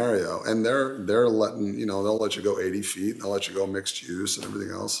scenario, and they're letting, you know, they'll let you go 80 feet, they'll let you go mixed use and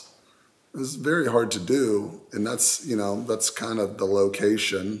everything else. It's very hard to do, and that's, you know, that's kind of the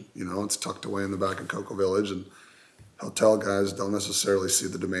location, you know, it's tucked away in the back of Cocoa Village, and hotel guys don't necessarily see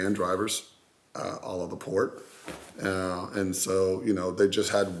the demand drivers all of the port. And so, you know, they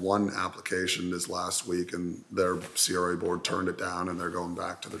just had one application this last week, and their CRA board turned it down, and they're going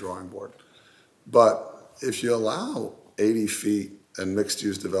back to the drawing board. But if you allow 80 feet and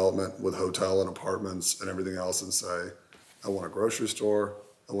mixed-use development with hotel and apartments and everything else and say, I want a grocery store,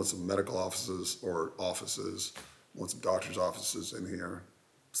 I want some medical offices or offices, I want some doctor's offices in here.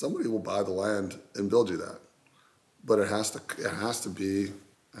 Somebody will buy the land and build you that. But it has to be,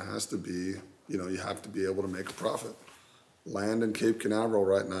 you have to be able to make a profit. Land in Cape Canaveral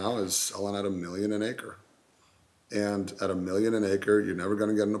right now is selling at $1 million an acre. And at $1 million an acre, you're never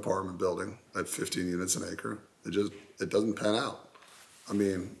gonna get an apartment building at 15 units an acre. It doesn't pan out. I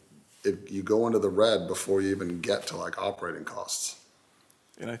mean, if you go into the red before you even get to like operating costs.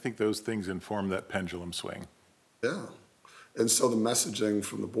 And I think those things inform that pendulum swing. Yeah. And so the messaging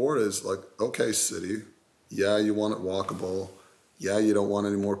from the board is like, okay, city, yeah, you want it walkable. Yeah, you don't want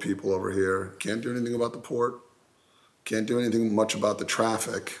any more people over here. Can't do anything about the port. Can't do anything much about the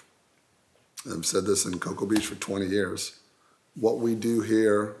traffic. I've said this in Cocoa Beach for 20 years. What we do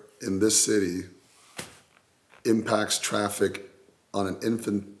here in this city impacts traffic on an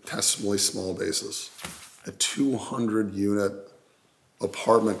infinitesimally small basis. A 200-unit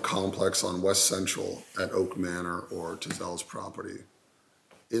apartment complex on West Central at Oak Manor or Tizel's property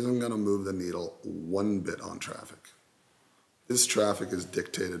isn't gonna move the needle one bit on traffic. This traffic is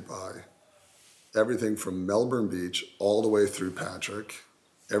dictated by everything from Melbourne Beach all the way through Patrick,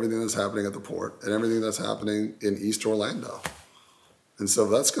 everything that's happening at the port, and everything that's happening in East Orlando. And so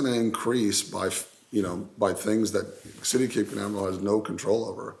that's gonna increase by things that City of Cape Canaveral has no control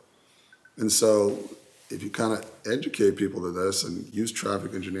over. And so if you kind of educate people to this and use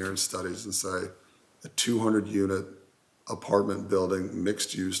traffic engineering studies and say a 200-unit apartment building,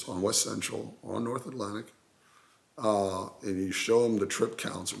 mixed use on West Central or on North Atlantic, and you show them the trip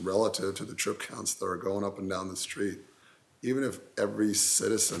counts relative to the trip counts that are going up and down the street, even if every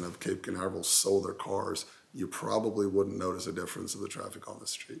citizen of Cape Canaveral sold their cars, you probably wouldn't notice a difference of the traffic on the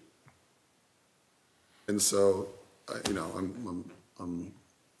street. And so, I'm going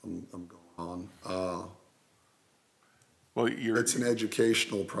on. Well, It's an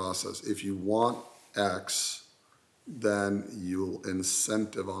educational process. If you want X, then you'll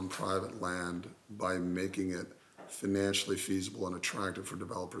incentive on private land by making it financially feasible and attractive for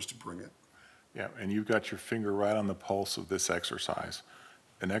developers to bring it. Yeah, and you've got your finger right on the pulse of this exercise.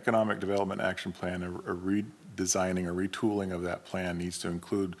 An economic development action plan, a redesigning, a retooling of that plan needs to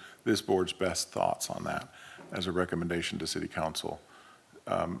include this board's best thoughts on that as a recommendation to City Council.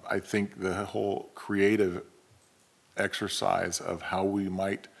 I think the whole creative exercise of how we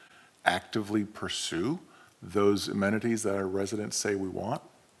might actively pursue those amenities that our residents say we want,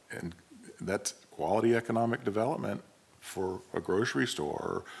 and that's quality economic development for a grocery store,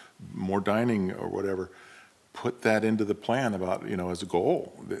 or more dining or whatever, put that into the plan about, as a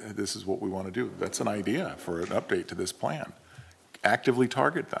goal. This is what we want to do. That's an idea for an update to this plan. Actively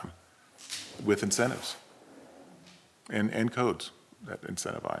target them with incentives and codes that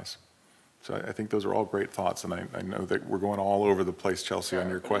incentivize. So I think those are all great thoughts, and I know that we're going all over the place, Chelsea, on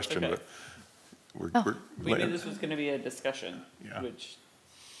your question, okay. but We knew this was gonna be a discussion, Yeah. which,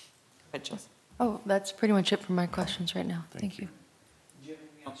 go ahead, Chelsea. Oh, that's pretty much it for my questions right now. Thank you. Do you have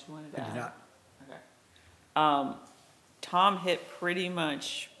anything else you wanted to I add? do not. Okay. Tom hit pretty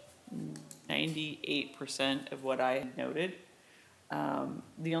much 98% of what I had noted.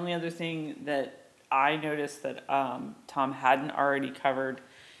 The only other thing that I noticed that Tom hadn't already covered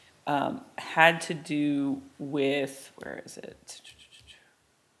had to do with, where is it?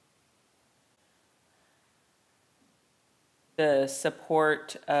 The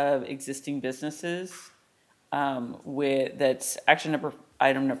support of existing businesses, that's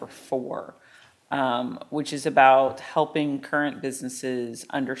item number 4, which is about helping current businesses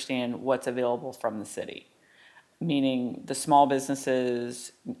understand what's available from the city. Meaning the small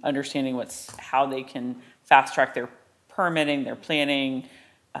businesses understanding how they can fast track their permitting, their planning,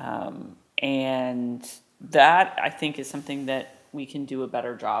 and that I think is something that we can do a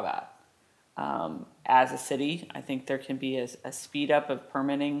better job at. As a city, I think there can be a speed up of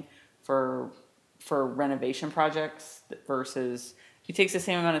permitting for renovation projects versus it takes the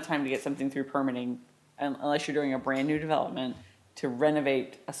same amount of time to get something through permitting, unless you're doing a brand new development, to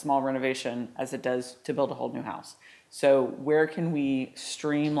renovate a small renovation as it does to build a whole new house. So where can we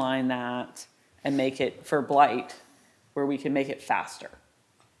streamline that and make it for blight, where we can make it faster?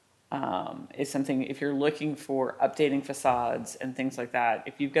 Is something, if you're looking for updating facades and things like that,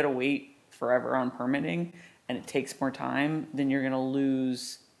 if you've got to wait forever on permitting and it takes more time, then you're going to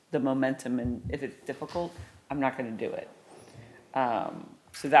lose the momentum, and if it's difficult, I'm not going to do it.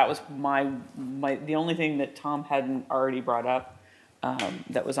 So that was the only thing that Tom hadn't already brought up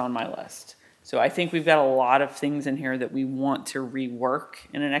that was on my list. So I think we've got a lot of things in here that we want to rework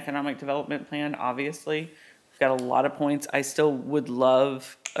in an economic development plan, obviously. We've got a lot of points. I still would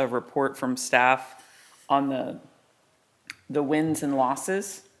love a report from staff on the wins and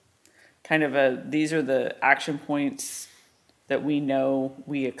losses, kind of these are the action points that we know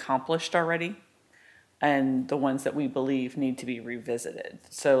we accomplished already, and the ones that we believe need to be revisited.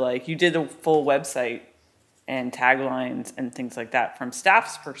 So like you did a full website and taglines and things like that. From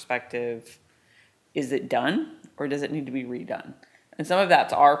staff's perspective, is it done or does it need to be redone? And some of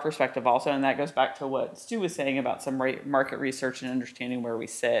that's our perspective also, and that goes back to what Stu was saying about some market research and understanding where we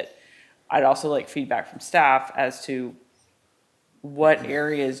sit. I'd also like feedback from staff as to what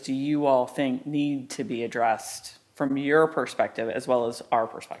areas do you all think need to be addressed from your perspective as well as our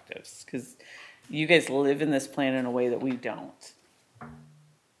perspectives? Because you guys live in this plan in a way that we don't.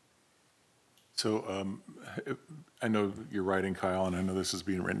 So I know you're writing, Kyle, and I know this is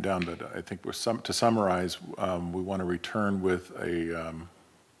being written down, but I think to summarize, we want to return with a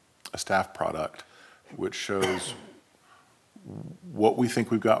staff product which shows what we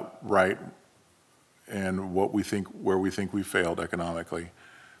think we've got right and where we think we failed economically.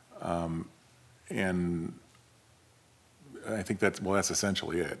 And I think that's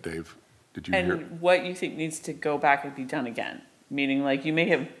essentially it. Dave, did you hear? And what you think needs to go back and be done again? Meaning like you may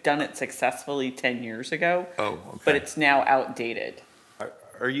have done it successfully 10 years ago, but it's now outdated.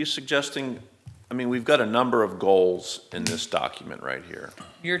 Are you suggesting, I mean, we've got a number of goals in this document right here.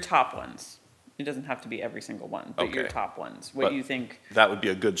 Your top ones. It doesn't have to be every single one, but your Okay. top ones. What But you think? That would be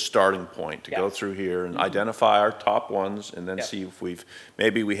a good starting point to go Yes. through here and identify our top ones and then Yep. see if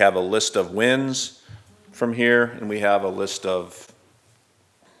maybe we have a list of wins from here and we have a list of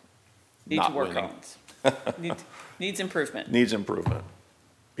Need not to work winning. on. Needs improvement. Needs improvement.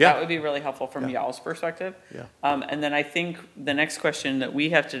 That Yeah, would be really helpful from y'all's perspective. Yeah. And then I think the next question that we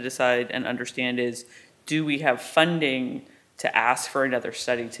have to decide and understand is, do we have funding to ask for another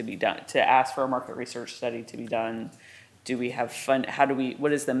study to be done, to ask for a market research study to be done? Do we have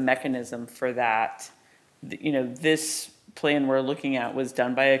what is the mechanism for that? You know, this plan we're looking at was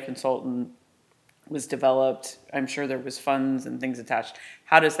done by a consultant, was developed. I'm sure there was funds and things attached.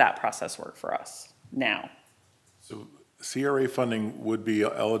 How does that process work for us now? So CRA funding would be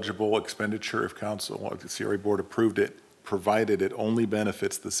eligible expenditure if the CRA board approved it, provided it only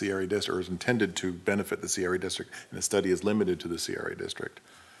benefits the CRA district or is intended to benefit the CRA district, and the study is limited to the CRA district.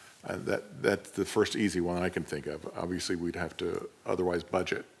 That's the first easy one I can think of. Obviously, we'd have to otherwise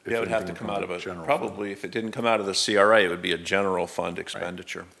budget. yeah, it would have to anything come out of general probably if it didn't come out of the CRA, it would be a general fund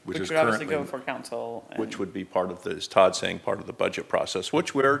expenditure. which is would obviously currently go for council. Which would be part of as Todd's saying, part of the budget process,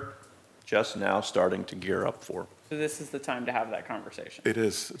 which we're just now starting to gear up for. So this is the time to have that conversation.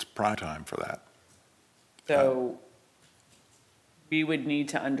 It's prime time for that. So we would need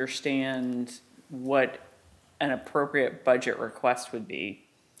to understand what an appropriate budget request would be.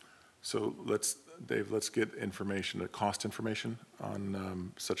 So Dave, let's get cost information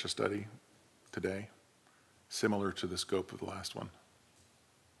on such a study today, similar to the scope of the last one,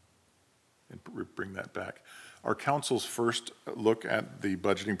 and bring that back. Our council's first look at the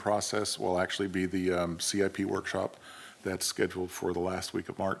budgeting process will actually be the CIP workshop that's scheduled for the last week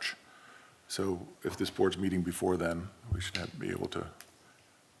of March. So if this board's meeting before then, we should be able to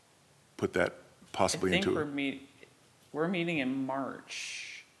put that possibly I think into. we're meeting in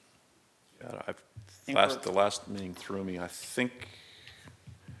March. Yeah, the last meeting threw me. I think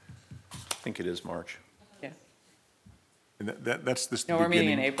it is March. Yeah. And that's this. No, we're meeting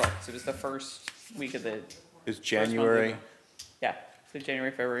in April, because it was the first week of the. Is first month of January? Yeah, so January,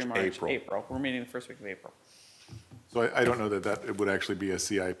 February, March, April. April. We're meeting the first week of April. So I don't know that it would actually be a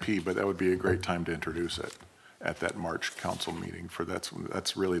CIP, but that would be a great time to introduce it at that March council meeting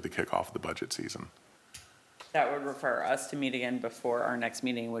that's really the kickoff of the budget season. That would require us to meet again before our next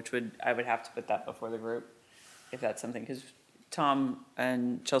meeting, I would have to put that before the group, if that's something, because Tom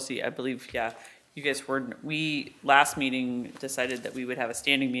and Chelsea, I believe, yeah, you guys last meeting decided that we would have a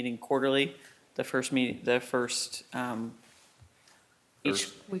standing meeting quarterly,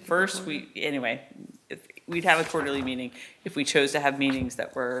 anyway, we'd have a quarterly meeting. If we chose to have meetings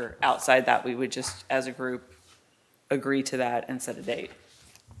that were outside that, we would just, as a group, agree to that and set a date.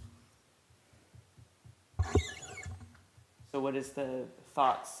 So what is the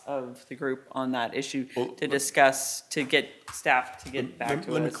thoughts of the group on that issue to discuss, to get staff to get back to us?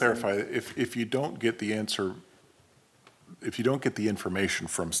 Let me clarify, if you don't get the answer, if you don't get the information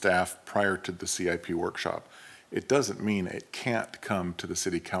from staff prior to the CIP workshop, it doesn't mean it can't come to the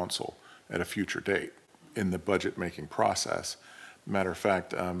city council at a future date in the budget making process. Matter of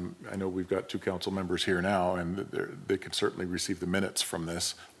fact, I know we've got two council members here now, and they can certainly receive the minutes from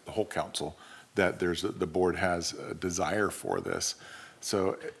this, the whole council, that the board has a desire for this.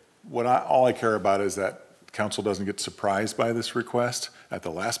 So all I care about is that council doesn't get surprised by this request at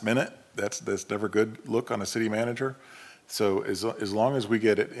the last minute. That's never a good look on a city manager. So as long as we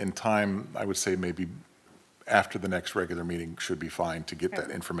get it in time, I would say maybe after the next regular meeting should be fine to get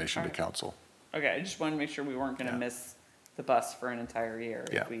that information to council. Okay, I just wanted to make sure we weren't gonna Yeah. miss the bus for an entire year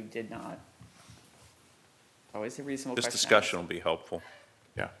Yeah. if we did not. Always a reasonable This question. to discussion will be helpful.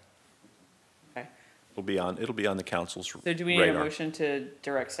 Yeah. ask. Okay, It'll be on the council's so do we need a radar. motion to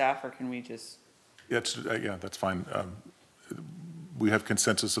direct staff, or can we just, Yeah, that's fine. We have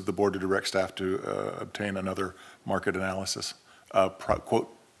consensus of the board to direct staff to obtain another market analysis,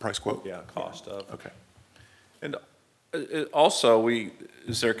 price quote? Yeah, cost of. Okay. And also,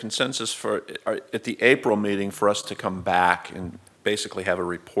 is there consensus for, at the April meeting, for us to come back and basically have a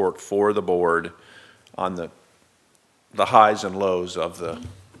report for the board on the highs and lows of the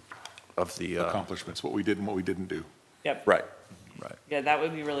Accomplishments, what we did and what we didn't do. yep. right. Yeah, that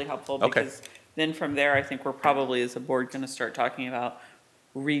would be really helpful, Okay. because then from there, I think we're probably, as a board, gonna start talking about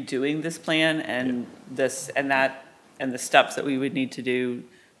redoing this plan and this, and that, and the steps that we would need to do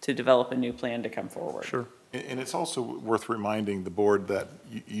to develop a new plan to come forward. Sure. And it's also worth reminding the board that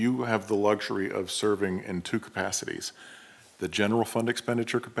you have the luxury of serving in two capacities, the general fund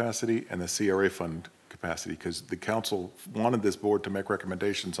expenditure capacity and the CRA fund capacity, because the council wanted this board to make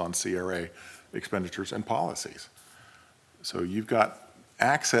recommendations on CRA expenditures and policies. So you've got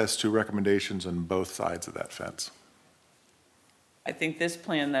access to recommendations on both sides of that fence. I think this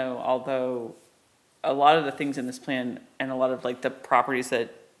plan, though, although a lot of the things in this plan and a lot of like the properties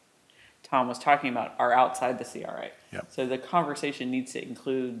that Tom was talking about are outside the CRA. Yep. So the conversation needs to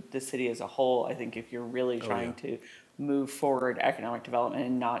include the city as a whole, I think, if you're really trying to move forward economic development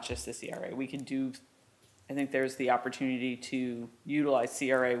and not just the CRA. We can do, I think there's the opportunity to utilize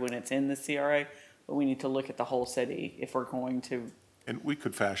CRA when it's in the CRA, but we need to look at the whole city if we're going to. And we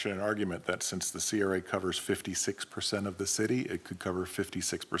could fashion an argument that since the CRA covers 56% of the city, it could cover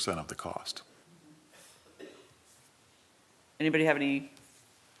 56% of the cost. Anybody have anything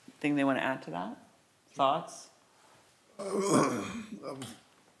they want to add to that? Thoughts?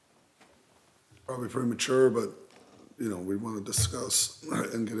 Probably premature, but, you know, we want to discuss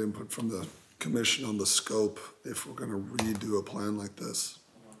and get input from the commission on the scope if we're going to redo a plan like this.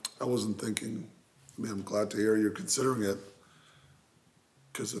 I wasn't thinking, I mean, I'm glad to hear you're considering it,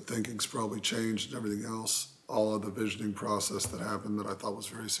 because the thinking's probably changed and everything else. All of the visioning process that happened that I thought was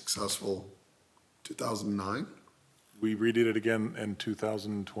very successful, 2009? We redid it again in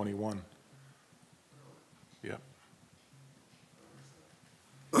 2021. Yep.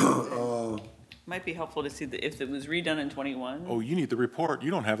 Might be helpful to see if it was redone in 21. Oh, you need the report.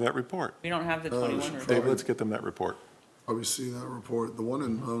 You don't have that report. We don't have the 21 should report. Dave, let's get them that report. Probably see that report. The one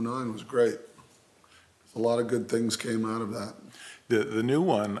in '09 was great. A lot of good things came out of that. The new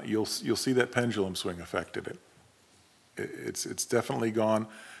one, you'll see that pendulum swing affected it. It's definitely gone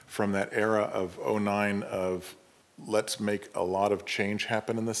from that era of '09 of let's make a lot of change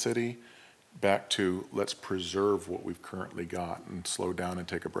happen in the city back to let's preserve what we've currently got and slow down and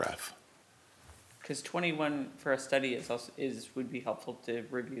take a breath. Because 21 for a study would be helpful to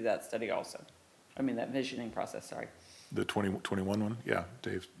review that study also. I mean, that visioning process, sorry. The 2021 one? Yeah,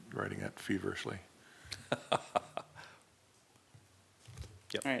 Dave's writing it feverishly. All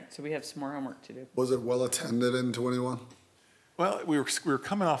right, so we have some more homework to do. Was it well attended in '21? Well, we were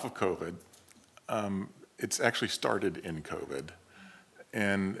coming off of COVID. It's actually started in COVID.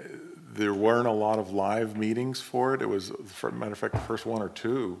 And there weren't a lot of live meetings for it. It was, for a matter of fact, the first one or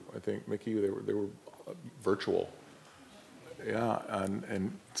two, I think, Mickey, they were virtual. Yeah,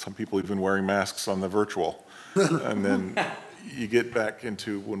 and some people even wearing masks on the virtual. And then you get back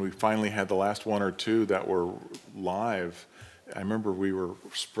into when we finally had the last one or two that were live. I remember we were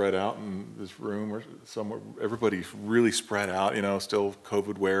spread out in this room, or somewhere, everybody's really spread out, you know, still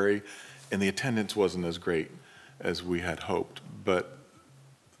COVID wary, and the attendance wasn't as great as we had hoped. But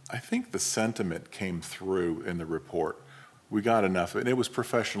I think the sentiment came through in the report. We got enough, and it was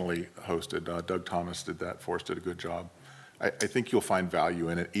professionally hosted. Doug Thomas did that for us, did a good job. I think you'll find value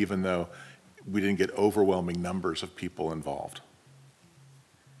in it, even though we didn't get overwhelming numbers of people involved.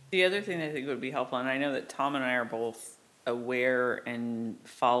 The other thing that I think would be helpful, and I know that Tom and I are both aware and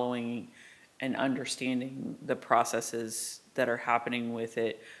following and understanding the processes that are happening with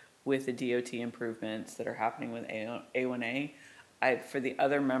it, with the DOT improvements that are happening with A1A. For the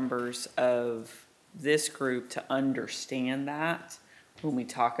other members of this group to understand that when we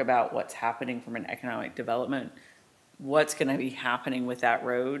talk about what's happening from an economic development, what's going to be happening with that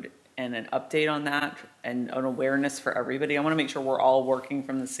road, and an update on that, and an awareness for everybody. I want to make sure we're all working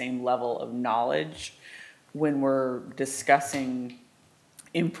from the same level of knowledge when we're discussing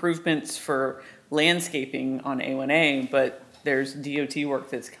improvements for landscaping on A1A, but there's DOT work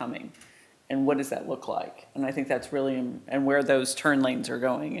that's coming. and what does that look like? And I think that's really, and where those turn lanes are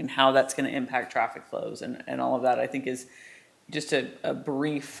going and how that's going to impact traffic flows and all of that, I think is just a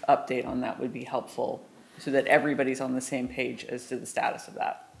brief update on that would be helpful so that everybody's on the same page as to the status of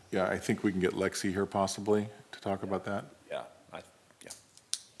that. Yeah, I think we can get Lexi here possibly to talk about that. Yeah,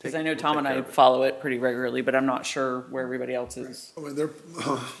 Because I know Tom and I follow it pretty regularly, but I'm not sure where everybody else is. I mean,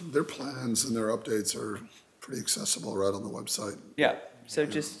 their plans and their updates are pretty accessible right on the website. Yeah, so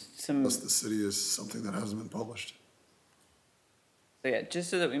just some, Unless the city is something that hasn't been published. so yeah, just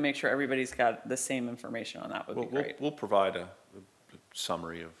so that we make sure everybody's got the same information on that would be great. We'll provide a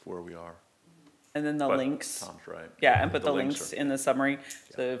summary of where we are. And then the But links. Tom's right. Yeah, and put the links links are- in the summary.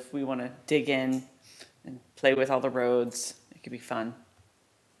 So if we want to dig in and play with all the roads, it could be fun.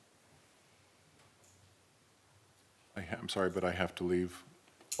 I'm sorry, but I have to leave.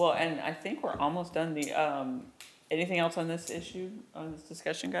 Well, and I think we're almost done. Anything else on this issue, on this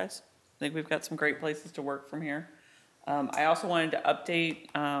discussion, guys? I think we've got some great places to work from here. I also wanted to update,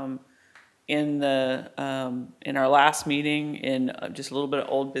 in our last meeting, in just a little bit of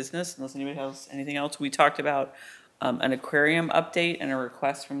old business, unless anybody has anything else, we talked about an aquarium update and a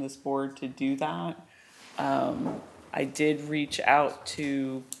request from this board to do that. I did reach out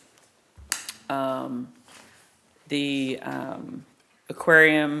to the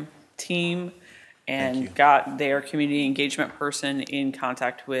aquarium team and got their community engagement person in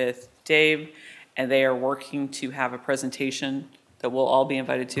contact with Dave, and they are working to have a presentation that we'll all be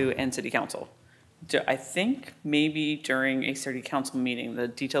invited to, and city council. I think maybe during a city council meeting, the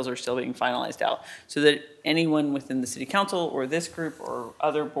details are still being finalized out, so that anyone within the city council or this group or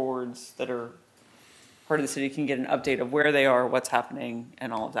other boards that are part of the city can get an update of where they are, what's happening,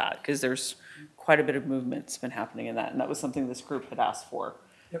 and all of that, because there's quite a bit of movement that's been happening in that, and that was something this group had asked for.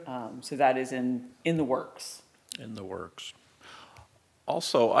 So that is in the works. In the works.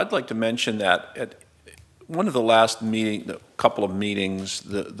 Also, I'd like to mention that at one of the last couple of meetings,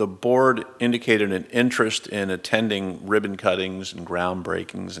 the board indicated an interest in attending ribbon cuttings and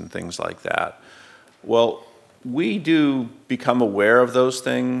groundbreakings and things like that. Well, we do become aware of those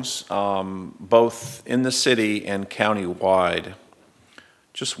things, both in the city and county-wide.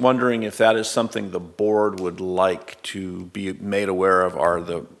 Just wondering if that is something the board would like to be made aware of, are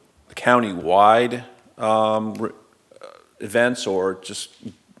the county-wide events, or just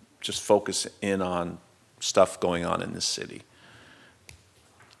focus in on stuff going on in this city.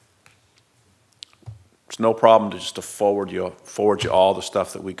 It's no problem to just forward you all the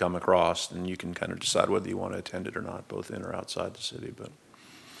stuff that we come across, and you can kind of decide whether you want to attend it or not, both in or outside the city. But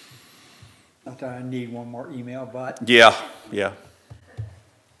Not that I need one more email, but yeah.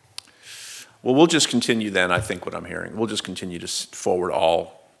 Well, we'll just continue then, I think, what I'm hearing. We'll just continue to forward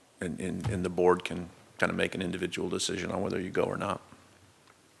all, and the board can kind of make an individual decision on whether you go or not.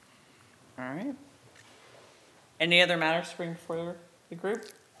 All right. Any other matters to bring before the group?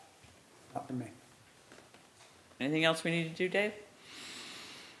 not for me. Anything else we need to do, Dave?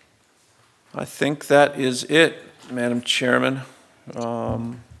 I think that is it, Madam Chairman.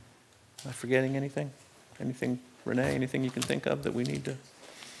 Am I forgetting anything? Anything, Renee, anything you can think of that we need to?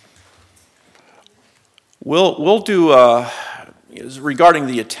 We'll do, regarding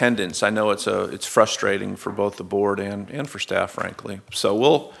the attendance, I know it's frustrating for both the board and for staff, frankly. So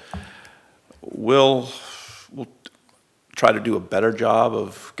we'll try to do a better job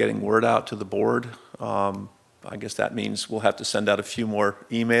of getting word out to the board. I guess that means we'll have to send out a few more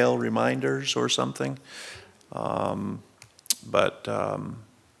email reminders or something.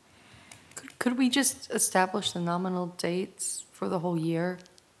 Could we just establish the nominal dates for the whole year?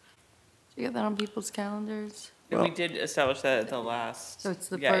 Do you get that on people's calendars? We did establish that at the last. So it's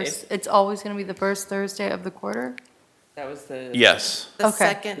the yeah, first, it's always going to be the first Thursday of the quarter? That was the. Yes. The Okay.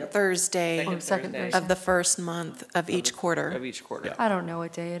 second Thursday Second second Thursday of the first month of each quarter. Of each quarter. I don't know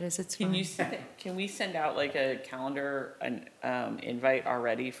what day it is, it's Can you, fine. can we send out like a calendar, invite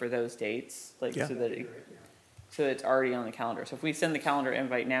already for those dates? Like, Yeah. so it's already on the calendar. So if we send the calendar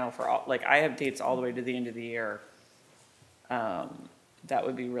invite now for all, like, I have dates all the way to the end of the year. That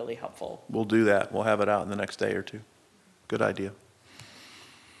would be really helpful. We'll do that. We'll have it out in the next day or two. Good idea.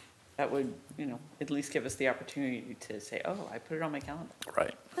 That would, at least give us the opportunity to say, oh, I put it on my calendar.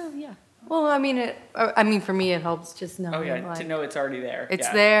 Right. Oh, yeah. Well, I mean, for me, it helps just knowing, Oh, yeah, to like, know it's already there. it's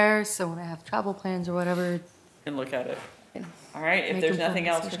Yeah. there, so when I have travel plans or whatever, And look at it. you know, All right, if Make there's informed nothing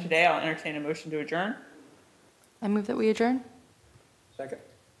else for decisions. today, I'll entertain a motion to adjourn. I move that we adjourn. Second.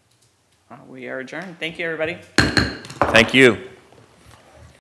 We are adjourned. Thank you, everybody. Thank you.